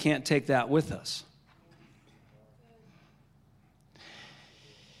going, we can't take that with us.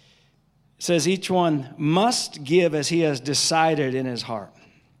 It says each one must give as he has decided in his heart.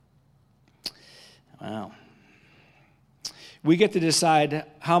 Wow. We get to decide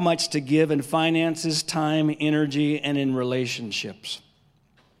how much to give in finances, time, energy, and in relationships.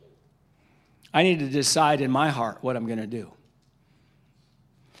 I need to decide in my heart what I'm going to do.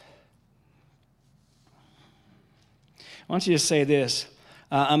 I want you to say this,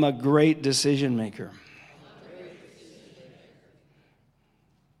 I'm a great decision maker.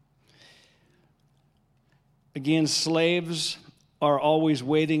 Again, slaves are always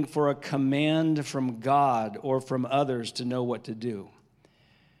waiting for a command from God or from others to know what to do.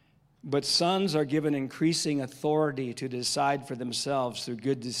 But sons are given increasing authority to decide for themselves through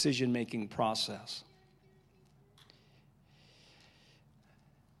good decision-making process.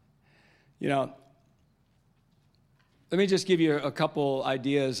 Let me just give you a couple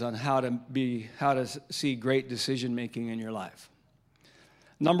ideas on how to see great decision-making in your life.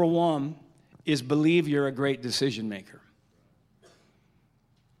 Number one is believe you're a great decision-maker.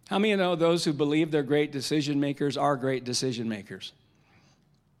 How many of you know those who believe they're great decision-makers are great decision-makers?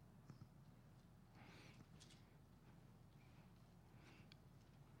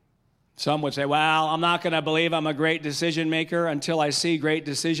 Some would say, well, I'm not going to believe I'm a great decision maker until I see great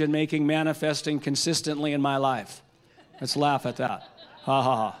decision making manifesting consistently in my life. Let's laugh at that. Ha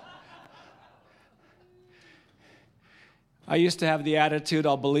ha ha. I used to have the attitude,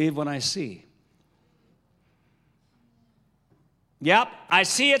 I'll believe when I see. Yep, I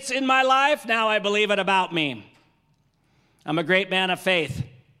see it's in my life, now I believe it about me. I'm a great man of faith.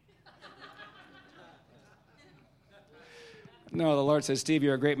 No, the Lord says, Steve,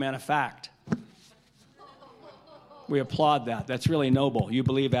 you're a great man of fact. We applaud that. That's really noble. You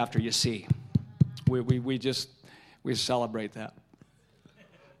believe after you see. We celebrate that.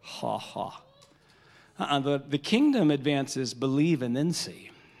 Ha ha. The kingdom advances believe and then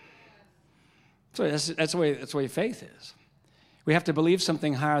see. So that's the way faith is. We have to believe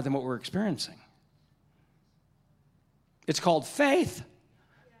something higher than what we're experiencing. It's called faith.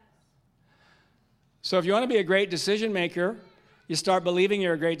 So if you want to be a great decision maker, you start believing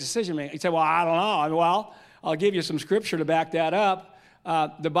you're a great decision maker. You say, well, I don't know. Well, I'll give you some scripture to back that up.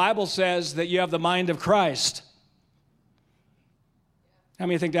 The Bible says that you have the mind of Christ. How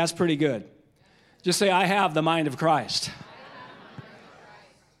many think that's pretty good? Just say, I have the mind of Christ.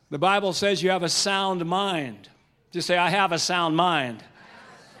 The Bible says you have a sound mind. Just say, I have a sound mind.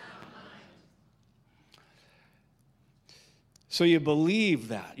 So you believe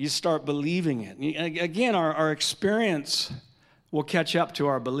that. You start believing it. Again, our experience will catch up to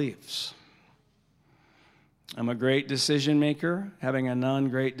our beliefs. I'm a great decision maker, having a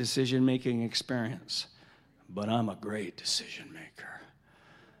non-great decision-making experience. But I'm a great decision maker.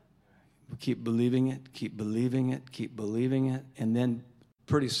 We keep believing it, keep believing it, keep believing it, and then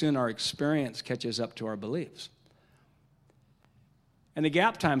pretty soon our experience catches up to our beliefs. And the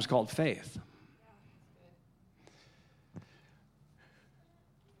gap time is called faith.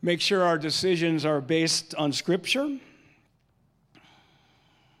 Make sure our decisions are based on Scripture.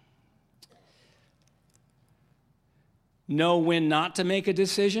 Know when not to make a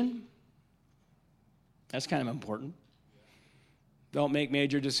decision. That's kind of important. Don't make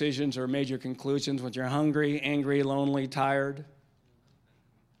major decisions or major conclusions when you're hungry, angry, lonely, tired,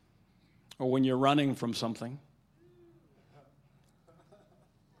 or when you're running from something.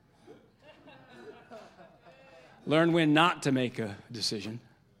 Learn when not to make a decision.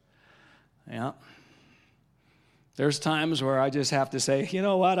 Yeah. There's times where I just have to say, you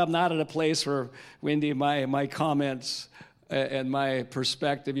know what, I'm not at a place where, Wendy, my comments and my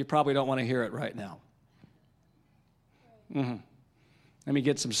perspective, you probably don't want to hear it right now. Mm-hmm. Let me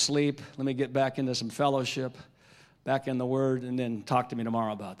get some sleep. Let me get back into some fellowship, back in the Word, and then talk to me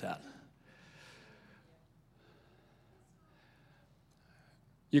tomorrow about that.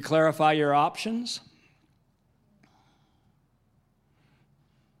 You clarify your options.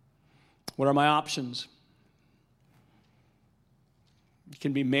 What are my options? It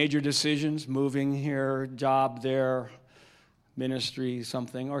can be major decisions, moving here, job there, ministry,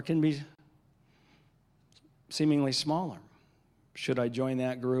 something, or it can be seemingly smaller. Should I join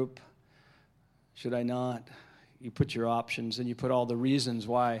that group? Should I not? You put your options and you put all the reasons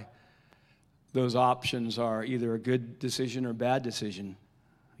why those options are either a good decision or bad decision.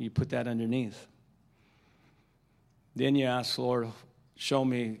 You put that underneath. Then you ask, Lord, show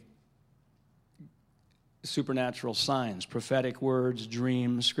me supernatural signs, prophetic words,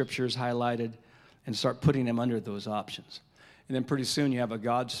 dreams, scriptures highlighted, and start putting them under those options. And then pretty soon you have a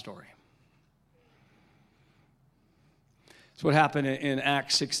God story. That's what happened in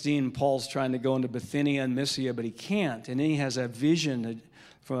Acts 16. Paul's trying to go into Bithynia and Mysia, but he can't. And then he has a vision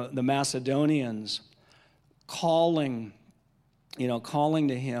from the Macedonians calling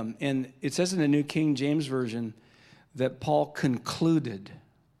to him. And it says in the New King James Version that Paul concluded.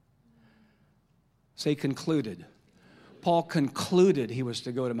 Say concluded. Paul concluded he was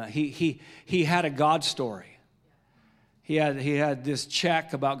to go to Macedon. He had a God story. He had this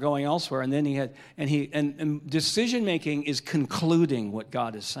check about going elsewhere, and then and decision making is concluding what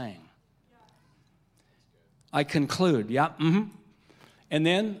God is saying. I conclude, yeah, mm-hmm. And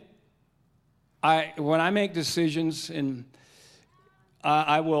then when I make decisions, and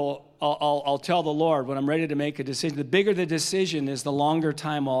I'll tell the Lord when I'm ready to make a decision. The bigger the decision is, the longer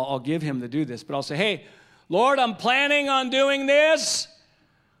time I'll give him to do this. But I'll say, hey, Lord, I'm planning on doing this.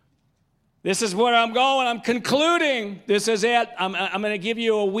 This is where I'm going. I'm concluding. This is it. I'm going to give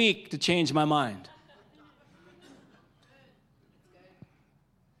you a week to change my mind.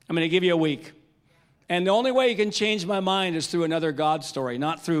 I'm going to give you a week. And the only way you can change my mind is through another God story,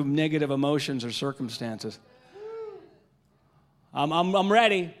 not through negative emotions or circumstances. I'm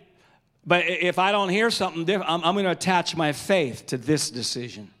ready. But if I don't hear something different, I'm going to attach my faith to this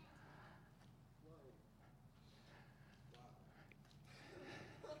decision.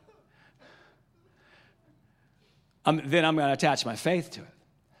 then I'm going to attach my faith to it.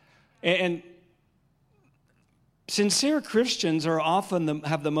 And sincere Christians are often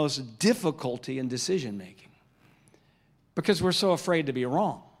have the most difficulty in decision making because we're so afraid to be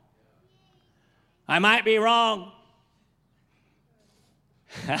wrong. I might be wrong.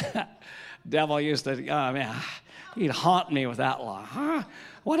 Devil used to, oh man, he'd haunt me with that lie. Huh?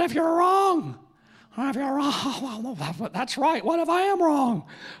 What if you're wrong? What if you're wrong? Well, that's right. What if I am wrong?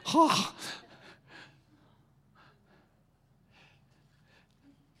 Oh.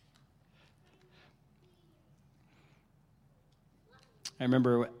 I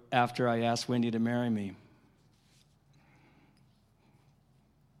remember after I asked Wendy to marry me,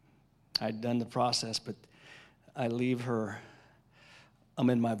 I'd done the process, but I leave her. I'm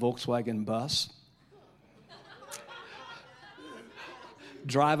in my Volkswagen bus,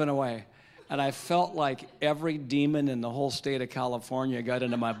 driving away, and I felt like every demon in the whole state of California got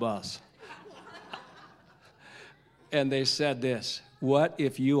into my bus. And they said this, what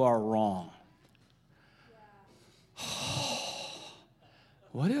if you are wrong?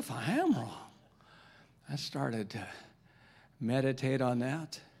 What if I am wrong? I started to meditate on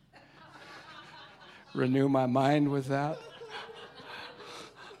that, renew my mind with that.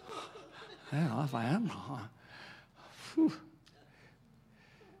 If I am wrong. Whew.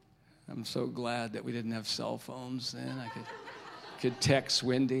 I'm so glad that we didn't have cell phones then. I could text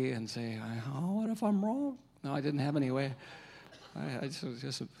Wendy and say, oh, what if I'm wrong? No, I didn't have any way. It's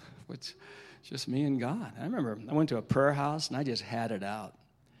just me and God. I remember I went to a prayer house and I just had it out.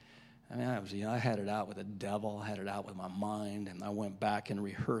 I mean, I had it out with the devil, I had it out with my mind, and I went back and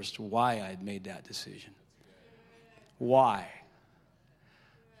rehearsed why I had made that decision. Why?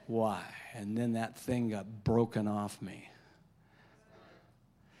 And then that thing got broken off me.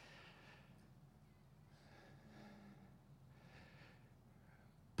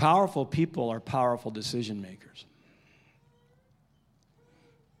 Powerful people are powerful decision makers.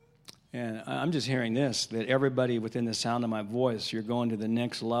 And I'm just hearing this, that everybody within the sound of my voice, you're going to the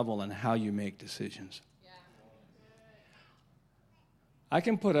next level in how you make decisions. Yeah. I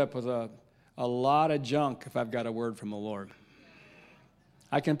can put up with a lot of junk if I've got a word from the Lord.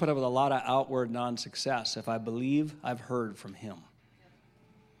 I can put up with a lot of outward non-success if I believe I've heard from Him.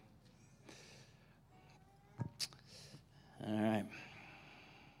 All right.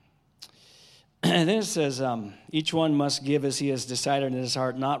 And then it says, each one must give as he has decided in his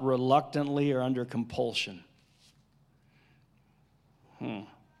heart, not reluctantly or under compulsion.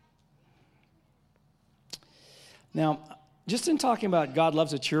 Now, just in talking about God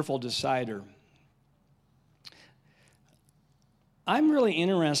loves a cheerful decider, I'm really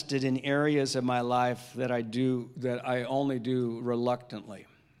interested in areas of my life that I only do reluctantly.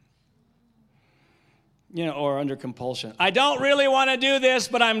 Or under compulsion. I don't really want to do this,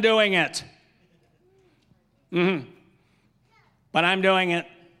 but I'm doing it. But I'm doing it.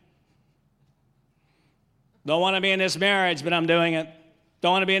 Don't want to be in this marriage, but I'm doing it.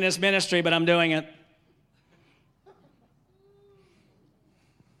 Don't want to be in this ministry, but I'm doing it.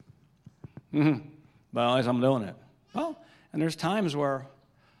 But at least I'm doing it. Well, and there's times where,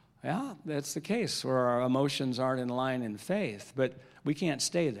 that's the case, where our emotions aren't in line in faith, but we can't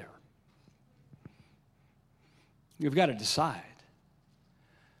stay there. You've got to decide.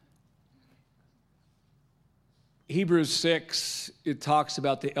 Hebrews 6, it talks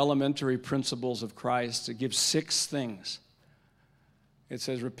about the elementary principles of Christ. It gives 6 things. It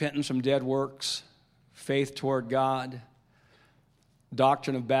says repentance from dead works, faith toward God,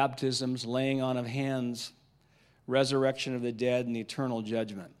 doctrine of baptisms, laying on of hands, resurrection of the dead, and eternal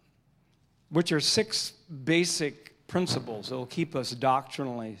judgment, which are 6 basic principles that will keep us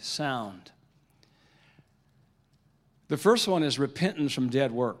doctrinally sound. The first one is repentance from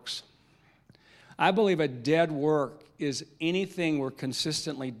dead works. I believe a dead work is anything we're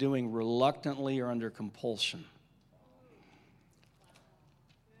consistently doing reluctantly or under compulsion.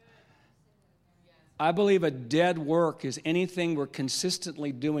 I believe a dead work is anything we're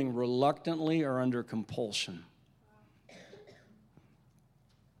consistently doing reluctantly or under compulsion.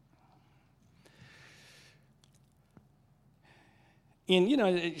 And,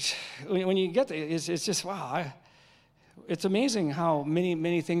 when you get there, it's just, wow, it's amazing how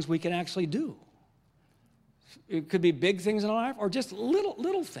many things we can actually do. It could be big things in our life or just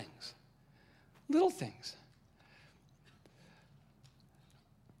little things. Little things.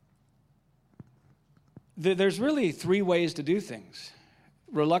 There's really 3 ways to do things.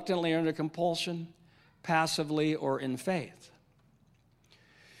 Reluctantly, under compulsion, passively, or in faith.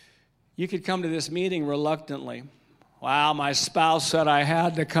 You could come to this meeting reluctantly. Wow, my spouse said I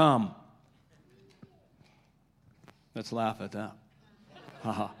had to come. Let's laugh at that.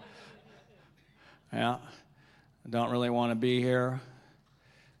 Yeah. I don't really want to be here,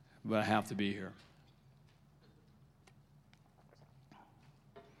 but I have to be here.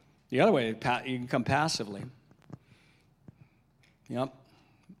 The other way, you can come passively. Yep.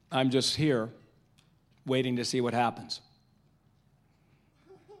 I'm just here waiting to see what happens.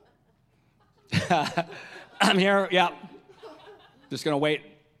 I'm here, yeah. Just going to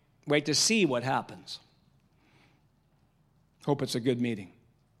wait to see what happens. Hope it's a good meeting.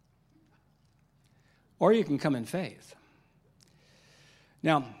 Or you can come in faith.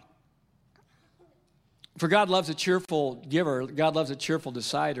 Now, for God loves a cheerful giver, God loves a cheerful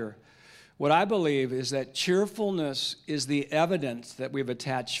decider. What I believe is that cheerfulness is the evidence that we've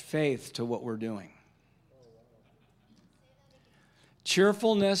attached faith to what we're doing.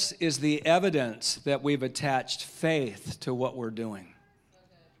 Cheerfulness is the evidence that we've attached faith to what we're doing.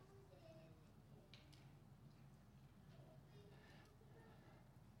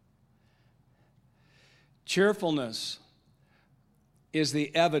 Cheerfulness is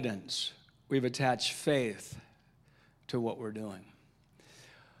the evidence we've attached faith to what we're doing.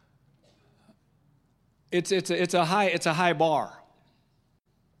 It's a high bar.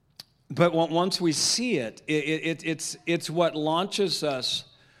 But once we see it, it's what launches us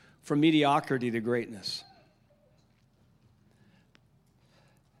from mediocrity to greatness.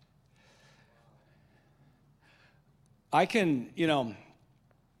 I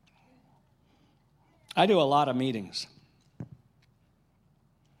do a lot of meetings.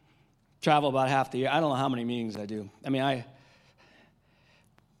 Travel about half the year. I don't know how many meetings I do. I mean,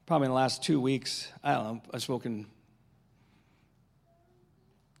 probably in the last 2 weeks, I don't know, I've spoken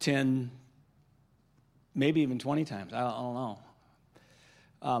 10, maybe even 20 times. I don't know.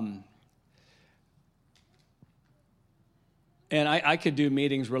 And I could do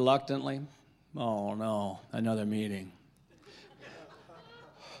meetings reluctantly. Oh, no, another meeting.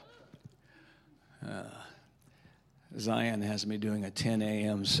 Zion has me doing a 10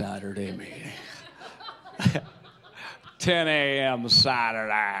 a.m. Saturday meeting. 10 a.m.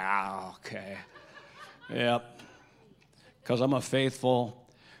 Saturday. Okay. Yep. Because I'm a faithful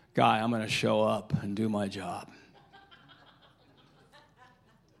guy, I'm going to show up and do my job.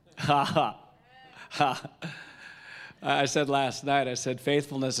 I said last night,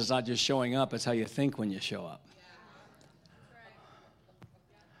 faithfulness is not just showing up, it's how you think when you show up.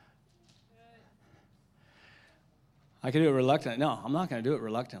 I could do it reluctantly. No, I'm not going to do it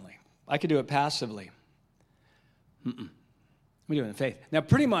reluctantly. I could do it passively. We do it in faith. Now,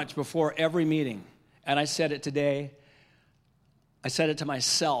 pretty much before every meeting, and I said it today, I said it to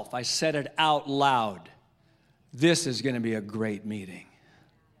myself, I said it out loud, this is going to be a great meeting.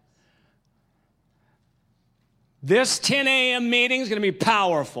 This 10 a.m. meeting is going to be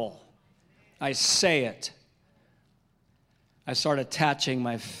powerful. I say it. I start attaching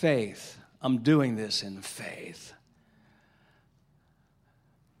my faith. I'm doing this in faith.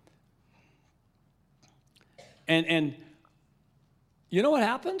 And you know what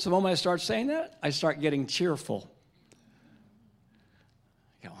happens the moment I start saying that? I start getting cheerful.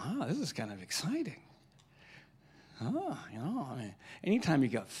 I go, wow, this is kind of exciting. Oh, I mean, anytime you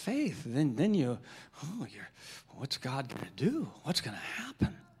got faith, then what's God going to do? What's going to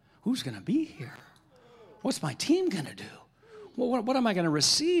happen? Who's going to be here? What's my team going to do? What am I going to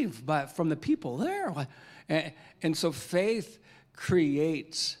receive from the people there? And so faith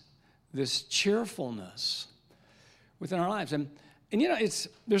creates this cheerfulness within our lives. And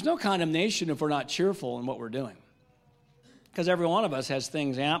there's no condemnation if we're not cheerful in what we're doing. Because every one of us has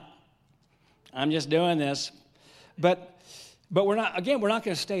things, I'm just doing this. But we're not going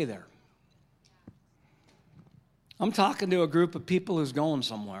to stay there. I'm talking to a group of people who's going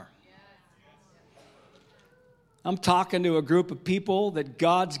somewhere. I'm talking to a group of people that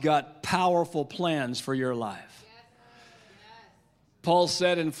God's got powerful plans for your life. Paul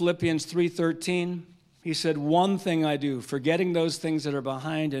said in Philippians 3:13, he said, one thing I do, forgetting those things that are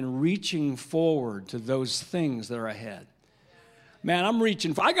behind and reaching forward to those things that are ahead. Man, I'm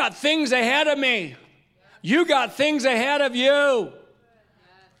reaching I got things ahead of me. You got things ahead of you.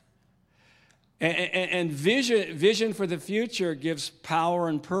 And vision for the future gives power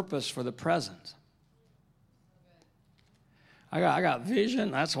and purpose for the present. I got vision.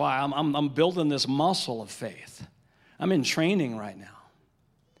 That's why I'm building this muscle of faith. I'm in training right now.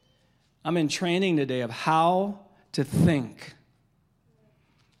 I'm in training today of how to think.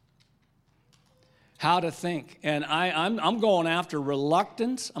 How to think. And I'm going after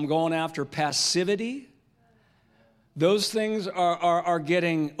reluctance. I'm going after passivity. Those things are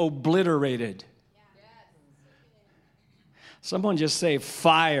getting obliterated. Someone just say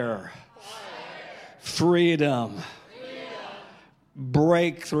fire. Freedom.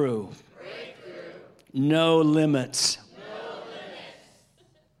 Breakthrough. No limits.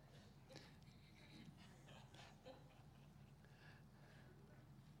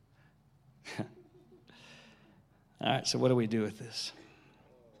 All right, so what do we do with this?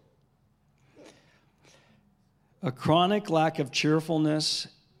 A chronic lack of cheerfulness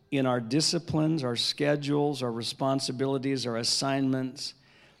in our disciplines, our schedules, our responsibilities, our assignments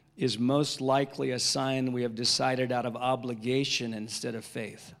is most likely a sign we have decided out of obligation instead of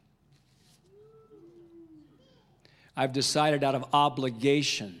faith. I've decided out of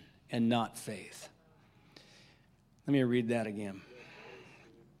obligation and not faith. Let me read that again.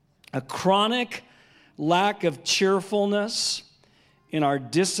 A chronic lack of cheerfulness in our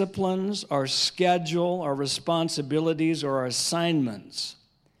disciplines, our schedule, our responsibilities, or our assignments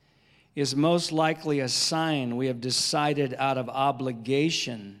is most likely a sign we have decided out of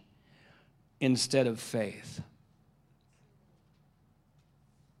obligation instead of faith.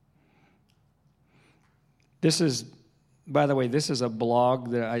 This is, by the way, this is a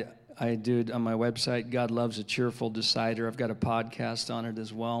blog that I did on my website, God Loves a Cheerful Decider. I've got a podcast on it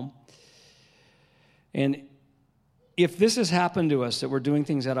as well. And if this has happened to us, that we're doing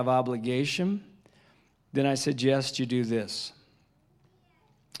things out of obligation, then I suggest you do this.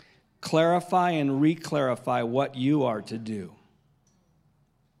 Clarify and re-clarify what you are to do.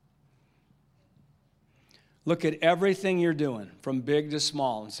 Look at everything you're doing, from big to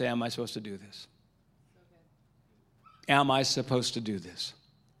small, and say, am I supposed to do this? Am I supposed to do this?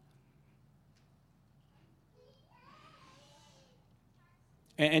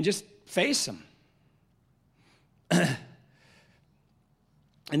 And just face them.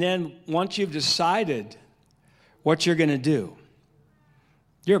 And then once you've decided what you're going to do,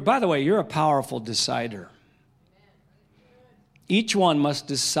 by the way, you're a powerful decider. Each one must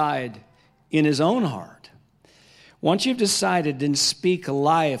decide in his own heart. Once you've decided, then speak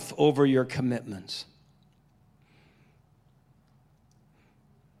life over your commitments.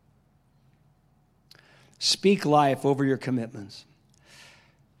 Speak life over your commitments.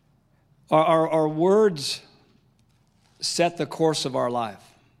 Our words set the course of our life.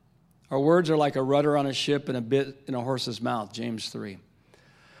 Our words are like a rudder on a ship and a bit in a horse's mouth, James 3.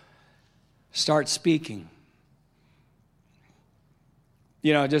 Start speaking.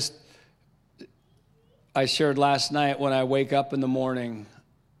 You know, I shared last night, when I wake up in the morning,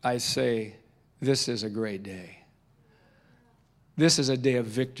 I say, this is a great day. This is a day of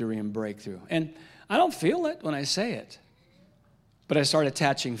victory and breakthrough. And I don't feel it when I say it, but I start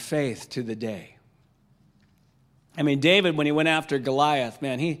attaching faith to the day. I mean, David, when he went after Goliath,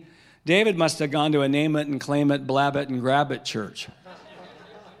 man, David must have gone to a name it and claim it, blab it and grab it church.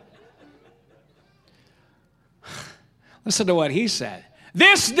 Listen to what he said.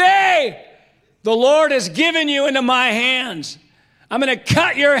 This day, the Lord has given you into my hands. I'm going to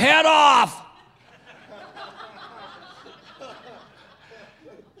cut your head off.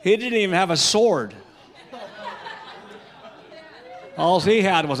 He didn't even have a sword. All he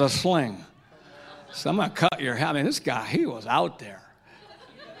had was a sling. So I'm going to cut your head. I mean, this guy, he was out there.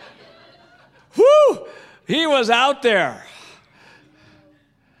 Whoo! He was out there.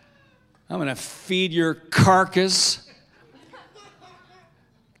 I'm going to feed your carcass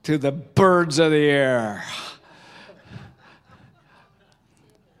to the birds of the air.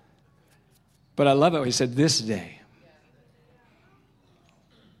 But I love it when he said, this day.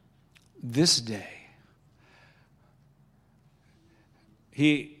 This day.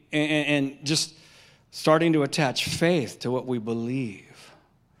 And just starting to attach faith to what we believe.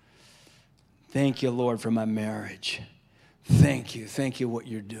 Thank you, Lord, for my marriage. Thank you what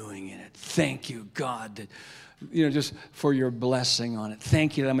you're doing in it. Thank you, God, that, just for your blessing on it.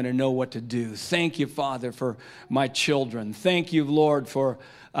 Thank you that I'm going to know what to do. Thank you, Father, for my children. Thank you, Lord, for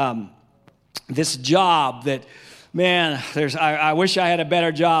this job that, man, I wish I had a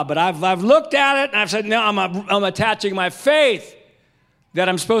better job, but I've looked at it and I've said, no, I'm attaching my faith that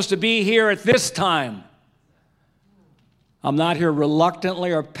I'm supposed to be here at this time. I'm not here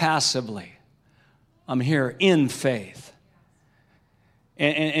reluctantly or passively. I'm here in faith.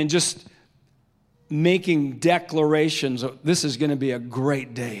 And just making declarations of, this is going to be a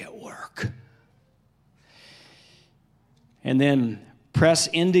great day at work. And then press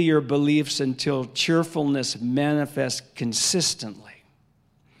into your beliefs until cheerfulness manifests consistently.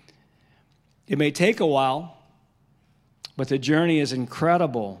 It may take a while, but the journey is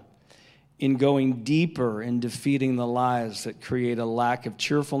incredible in going deeper in defeating the lies that create a lack of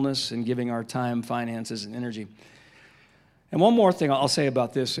cheerfulness and giving our time, finances, and energy. And one more thing I'll say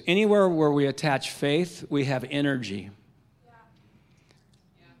about this. Anywhere where we attach faith, we have energy.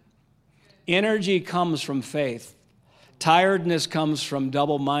 Energy comes from faith. Tiredness comes from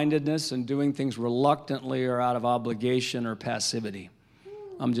double-mindedness and doing things reluctantly or out of obligation or passivity.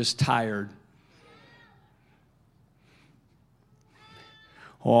 I'm just tired.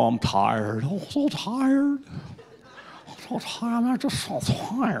 Oh, I'm tired. Oh, so tired. I'm so tired. I'm just so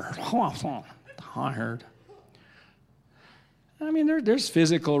tired. Oh, I'm so tired. I mean, there's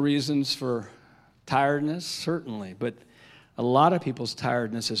physical reasons for tiredness, certainly, but a lot of people's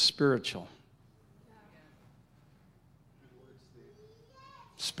tiredness is spiritual.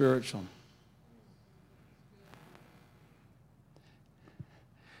 Spiritual.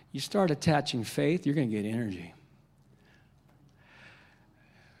 You start attaching faith, you're going to get energy.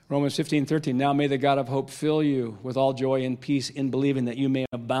 Romans 15:13, now may the God of hope fill you with all joy and peace in believing that you may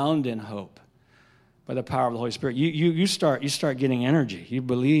abound in hope by the power of the Holy Spirit. You start getting energy. You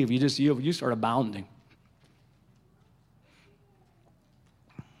believe, you start abounding.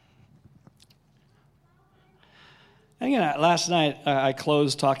 And again, last night I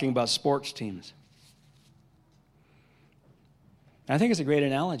closed talking about sports teams. I think it's a great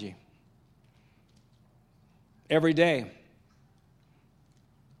analogy. Every day,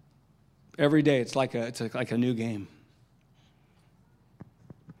 it's like a new game.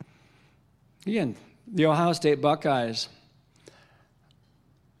 Again, the Ohio State Buckeyes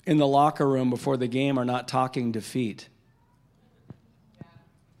in the locker room before the game are not talking defeat.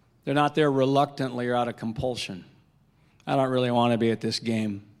 They're not there reluctantly or out of compulsion. I don't really want to be at this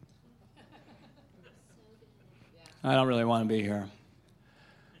game. I don't really want to be here.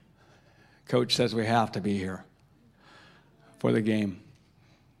 Coach says we have to be here for the game.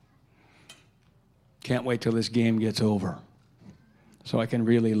 Can't wait till this game gets over so I can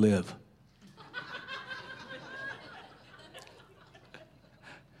really live.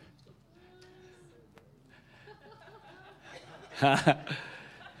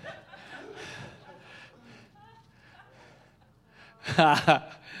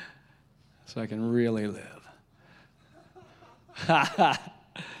 So I can really live.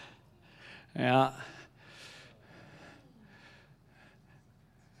 Yeah.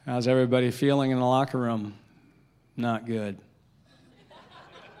 How's everybody feeling in the locker room? Not good.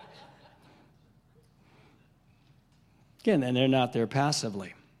 Again, and they're not there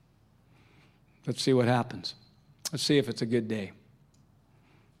passively. Let's see what happens. Let's see if it's a good day.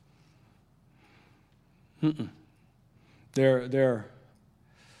 They're there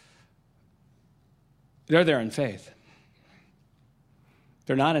in faith.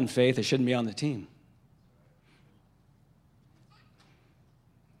 They're not in faith, they shouldn't be on the team.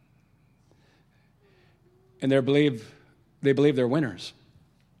 And they believe they're winners.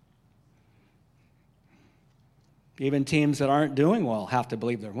 Even teams that aren't doing well have to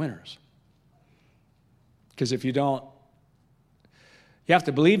believe they're winners. Because if you don't, you have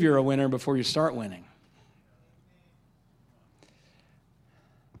to believe you're a winner before you start winning.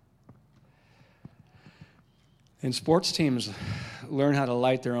 And sports teams learn how to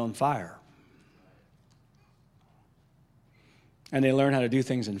light their own fire. And they learn how to do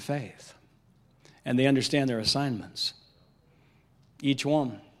things in faith. And they understand their assignments. Each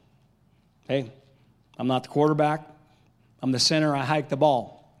one. Hey, I'm not the quarterback. I'm the center. I hike the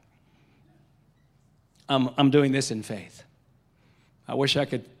ball. I'm doing this in faith. I wish I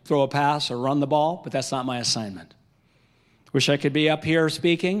could throw a pass or run the ball, but that's not my assignment. Wish I could be up here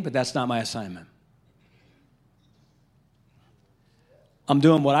speaking, but that's not my assignment. I'm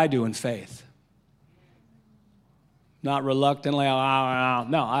doing what I do in faith. Not reluctantly.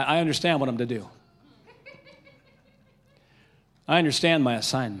 No, I understand what I'm to do. I understand my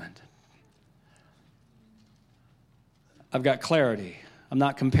assignment. I've got clarity. I'm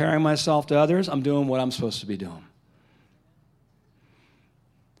not comparing myself to others. I'm doing what I'm supposed to be doing.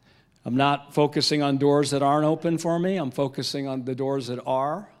 I'm not focusing on doors that aren't open for me. I'm focusing on the doors that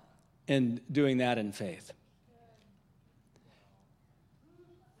are and doing that in faith.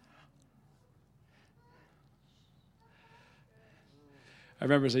 I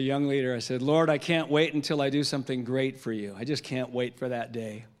remember as a young leader, I said, Lord, I can't wait until I do something great for you. I just can't wait for that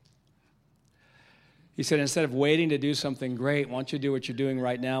day. He said, instead of waiting to do something great, why don't you do what you're doing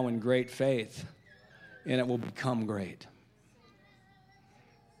right now in great faith, and it will become great.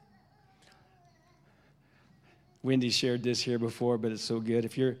 Wendy shared this here before, but it's so good.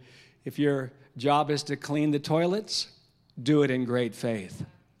 If your job is to clean the toilets, do it in great faith.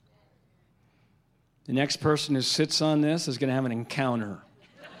 The next person who sits on this is going to have an encounter.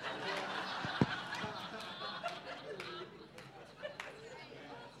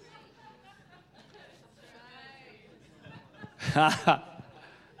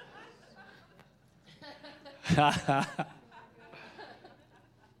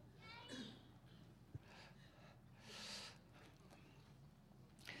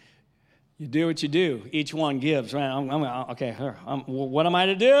 You do what you do. Each one gives. Right? Okay, what am I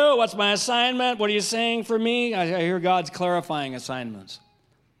to do? What's my assignment? What are you saying for me? I hear God's clarifying assignments.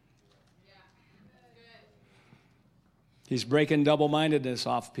 He's breaking double-mindedness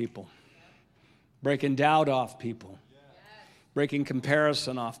off people. Breaking doubt off people. Breaking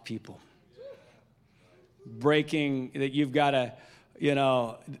comparison off people. Breaking that you've got to,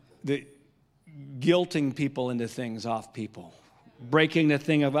 the guilting people into things off people. Breaking the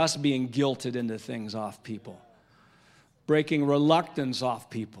thing of us being guilted into things off people. Breaking reluctance off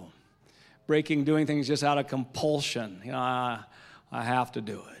people. Breaking doing things just out of compulsion. I have to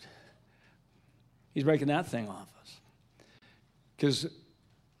do it. He's breaking that thing off us.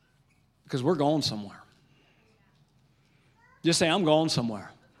 Because we're going somewhere. Just say, I'm going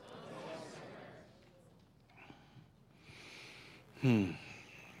somewhere.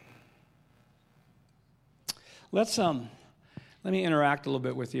 Let me interact a little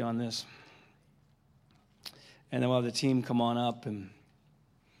bit with you on this. And then we'll have the team come on up. And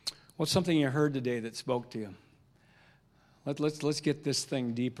what's something you heard today that spoke to you? Let's get this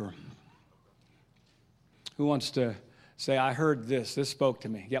thing deeper. Who wants to say, I heard this. This spoke to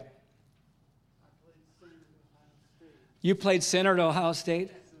me. Yep. You played center at Ohio State?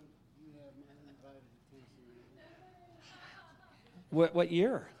 What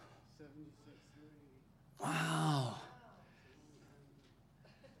year? Wow.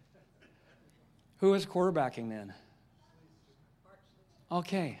 Who was quarterbacking then?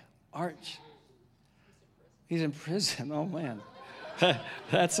 Okay, Arch. He's in prison. Oh, man.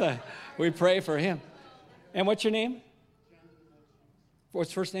 We pray for him. And what's your name?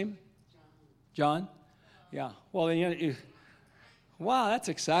 What's first name? John? Yeah. Well, then wow, that's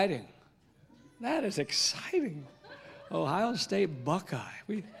exciting. That is exciting. Ohio State Buckeye.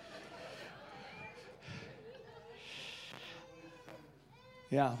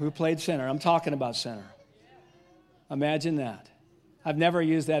 Who played center? I'm talking about center. Imagine that. I've never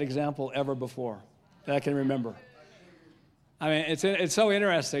used that example ever before that I can remember. I mean, it's so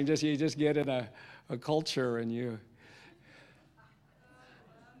interesting. You just get in a culture and you.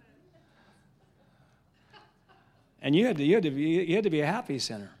 And you had to be a happy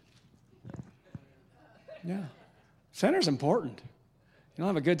center. Yeah. Center's important. You don't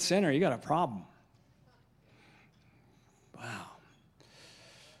have a good center, you got a problem. Wow.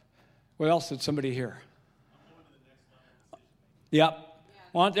 What else did somebody hear? Yep.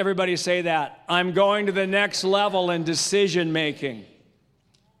 I want everybody to say that. I'm going to the next level in decision making.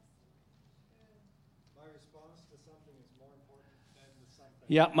 My response to something is more important than the something.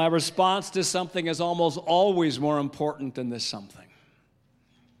 Yep, my response to something is almost always more important than this something.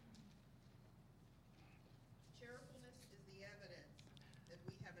 Cheerfulness is the evidence that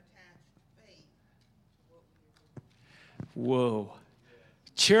we have attached faith to what we are doing. Whoa.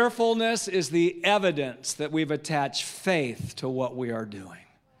 Cheerfulness is the evidence that we've attached faith to what we are doing.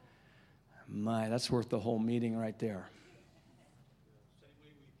 My, that's worth the whole meeting right there.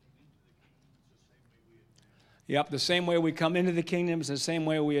 Yep, the same way we come into the kingdom is the same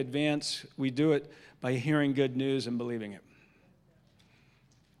way we advance. We do it by hearing good news and believing it.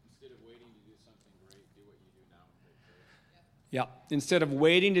 Instead of waiting to do something great, do what you do now in great faith. Yep, instead of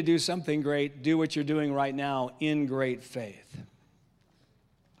waiting to do something great, do what you're doing right now in great faith.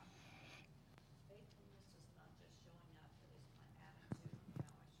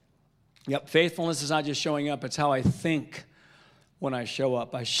 Yep, faithfulness is not just showing up, it's how I think when I show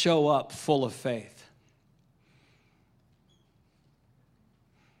up. I show up full of faith.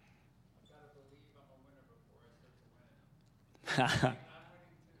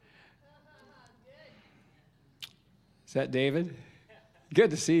 Is that David?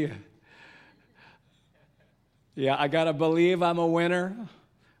 Good to see you. Yeah, I got to believe I'm a winner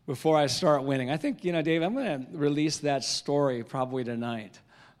before I start winning. I think, Dave, I'm going to release that story probably tonight.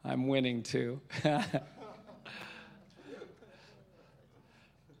 I'm winning too.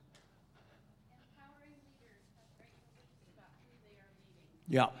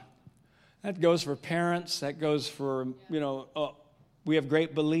 Yeah. That goes for parents. That goes for, we have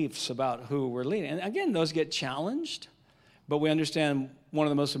great beliefs about who we're leading. And again, those get challenged, but we understand one of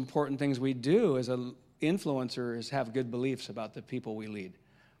the most important things we do as an influencer is have good beliefs about the people we lead.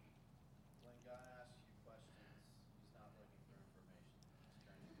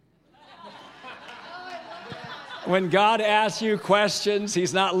 When God asks you questions,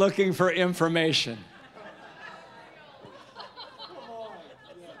 He's not looking for information.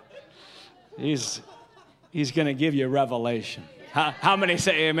 He's going to give you revelation. How many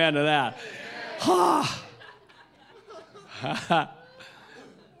say amen to that? Every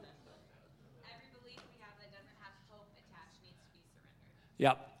belief we have that doesn't have hope attached needs to be surrendered.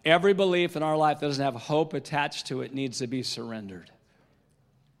 Yep. Every belief in our life that doesn't have hope attached to it needs to be surrendered.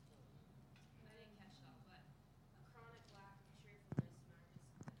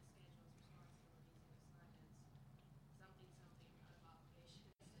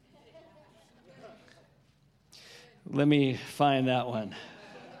 Let me find that one.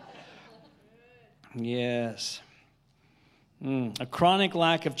 Yes. A chronic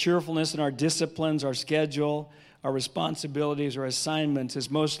lack of cheerfulness in our disciplines, our schedule, our responsibilities, or assignments is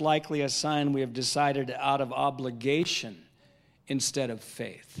most likely a sign we have decided out of obligation instead of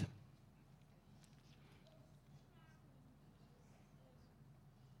faith.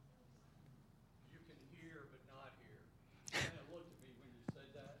 You can hear but not hear. You kind of looked at me when you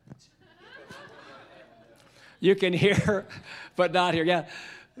said that. You can hear but not hear.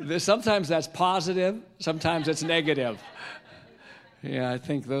 Yeah. Sometimes that's positive, sometimes it's negative. Yeah, I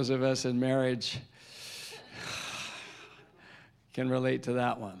think those of us in marriage can relate to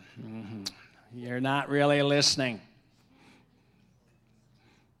that one. Mm-hmm. You're not really listening.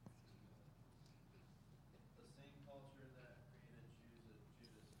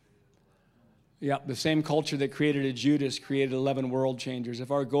 Yep, the same culture that created a Judas created 11 world changers. If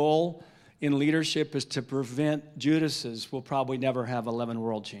our goal in leadership is to prevent Judases, we'll probably never have 11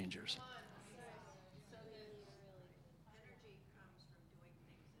 world changers.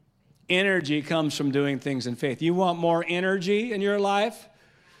 Energy comes from doing things in faith. You want more energy in your life?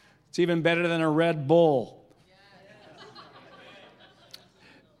 It's even better than a Red Bull.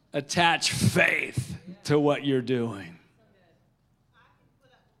 Attach faith to what you're doing.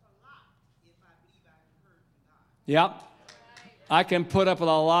 Yep. I can put up with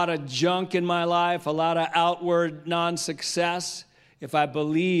a lot of junk in my life, a lot of outward non-success, if I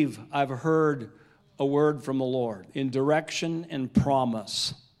believe I've heard a word from the Lord in direction and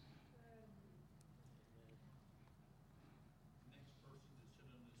promise.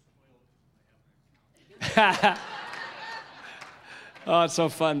 Oh, it's so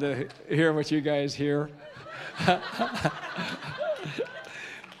fun to hear what you guys hear.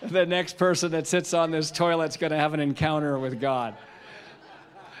 The next person that sits on this toilet's going to have an encounter with God.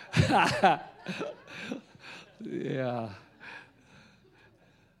 Yeah.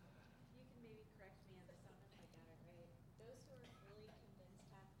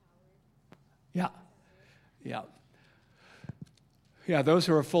 Yeah. Yeah. Yeah, those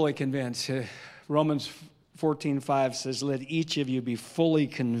who are fully convinced. Romans 14:5 says, let each of you be fully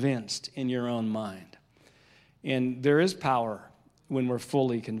convinced in your own mind. And there is power when we're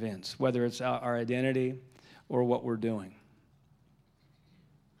fully convinced, whether it's our identity or what we're doing.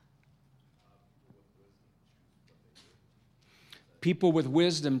 People with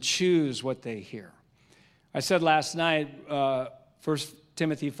wisdom choose what they hear. I said last night, 1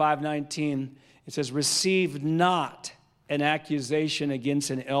 Timothy 5:19, it says, receive not an accusation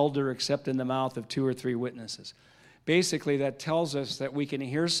against an elder except in the mouth of 2 or 3 witnesses. Basically, that tells us that we can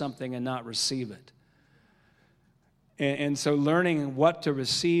hear something and not receive it. And so learning what to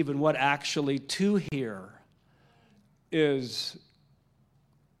receive and what actually to hear is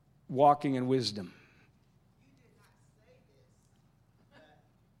walking in wisdom.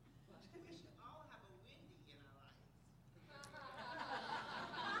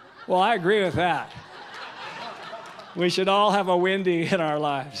 Well, I agree with that. We should all have a Wendy in our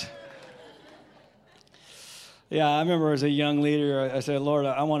lives. Yeah, I remember as a young leader, I said, Lord,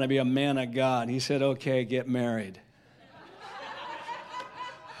 I want to be a man of God. He said, okay, get married.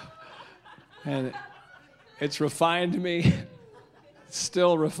 And it's refined me, it's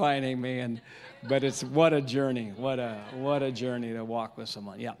still refining me, but it's what a journey, what a journey to walk with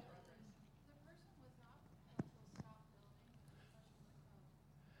someone. Yeah.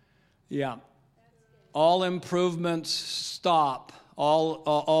 Yeah. All improvements stop.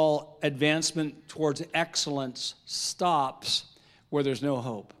 All advancement towards excellence stops where there's no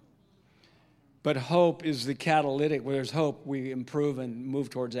hope. But hope is the catalytic. Where there's hope, we improve and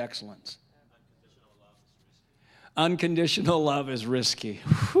move towards excellence. Unconditional love is risky.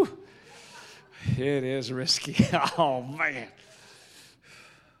 Whew. It is risky. Oh, man.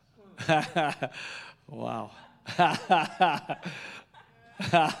 Wow.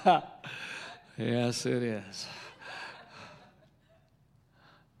 Yes, it is.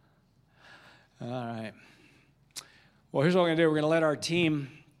 All right. Well, here's what we're going to do. We're going to let our team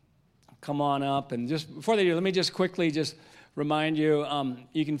come on up. And just before they do, let me just quickly remind you,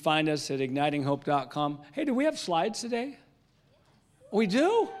 you can find us at ignitinghope.com. Hey, do we have slides today? We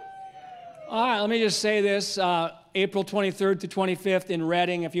do? All right, let me just say this. April 23rd to 25th in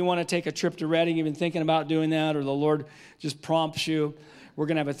Reading. If you want to take a trip to Reading, you've been thinking about doing that, or the Lord just prompts you, we're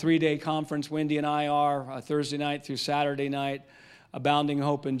going to have a 3-day conference. Wendy and I are, Thursday night through Saturday night. Abounding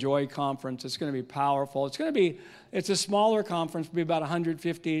Hope and Joy Conference. It's going to be powerful. It's a smaller conference, maybe about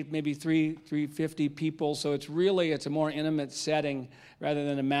 150, maybe 350 people. So it's a more intimate setting rather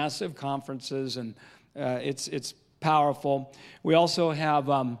than a massive conferences, and it's powerful. We also have,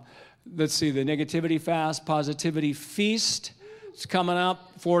 the Negativity Fast, Positivity Feast. It's coming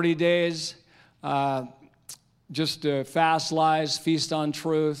up, 40 days. Just fast lies, feast on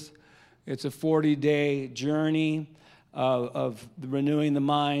truth. It's a 40-day journey of renewing the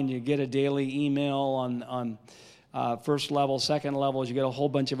mind. You get a daily email on first level, second levels. You get a whole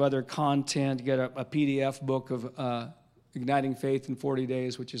bunch of other content. You get a PDF book of Igniting Faith in 40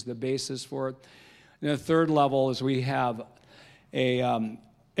 Days, which is the basis for it. And the third level is we have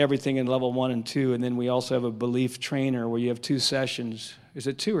everything in level 1 and 2, and then we also have a belief trainer where you have 2 sessions. Is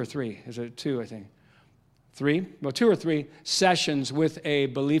it 2 or 3? Is it 2, I think? 3? Well, 2 or 3 sessions with a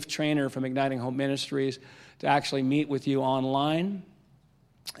belief trainer from Igniting Hope Ministries to actually meet with you online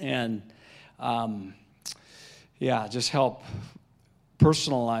and, just help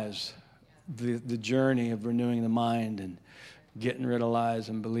personalize the journey of renewing the mind and getting rid of lies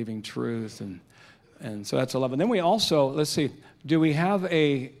and believing truth. And so that's 11. Then we also, let's see, do we have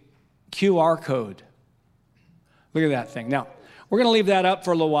a QR code? Look at that thing. Now, we're going to leave that up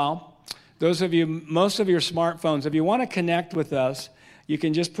for a little while. Those of you, most of your smartphones, if you want to connect with us, you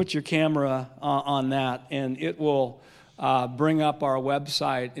can just put your camera on that, and it will bring up our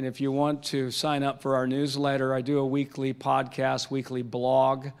website. And if you want to sign up for our newsletter, I do a weekly podcast, weekly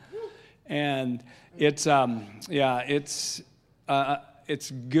blog, and it's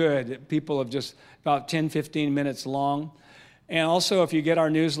good. People have just about 10, 15 minutes long. And also, if you get our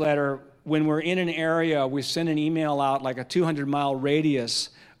newsletter, when we're in an area, we send an email out like a 200-mile radius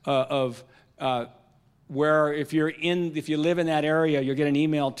of where if you live in that area, you'll get an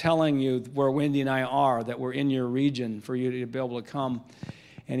email telling you where Wendy and I are, that we're in your region for you to be able to come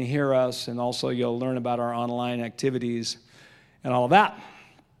and hear us. And also you'll learn about our online activities and all of that.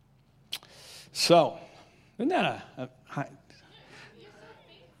 So, isn't that a high?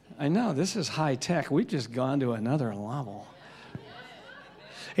 I know, this is high tech. We've just gone to another level.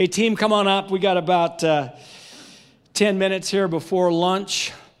 Hey, team, come on up. We got about 10 minutes here before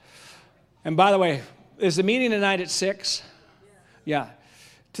lunch. And by the way, is the meeting tonight at 6? Yeah.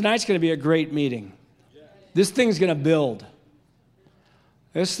 Tonight's going to be a great meeting. This thing's going to build.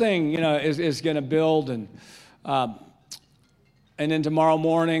 This thing, is going to build. And then tomorrow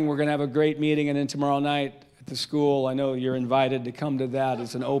morning, we're going to have a great meeting. And then tomorrow night at the school, I know you're invited to come to that.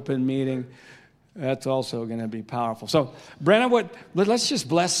 It's an open meeting. That's also going to be powerful. So, Brenna, let's just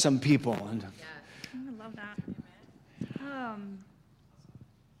bless some people. I love that.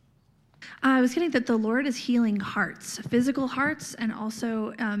 I was getting that the Lord is healing hearts, physical hearts, and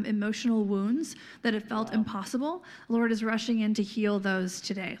also emotional wounds that have felt impossible. The Lord is rushing in to heal those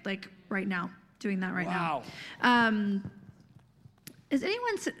today, like right now, doing that right now. Is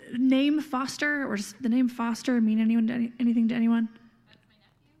anyone's name Foster, or does the name Foster mean anything to anyone?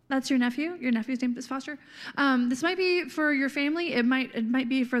 That's your nephew? Your nephew's name is Foster? This might be for your family. It might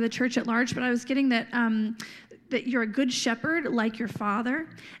be for the church at large, but I was getting that that you're a good shepherd like your father,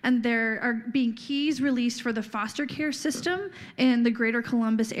 and there are being keys released for the foster care system in the greater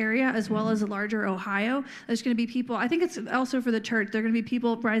Columbus area as well as larger Ohio. There's going to be people, I think it's also for the church, there are going to be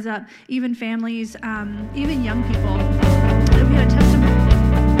people rise up, even families, even young people. We had a testimony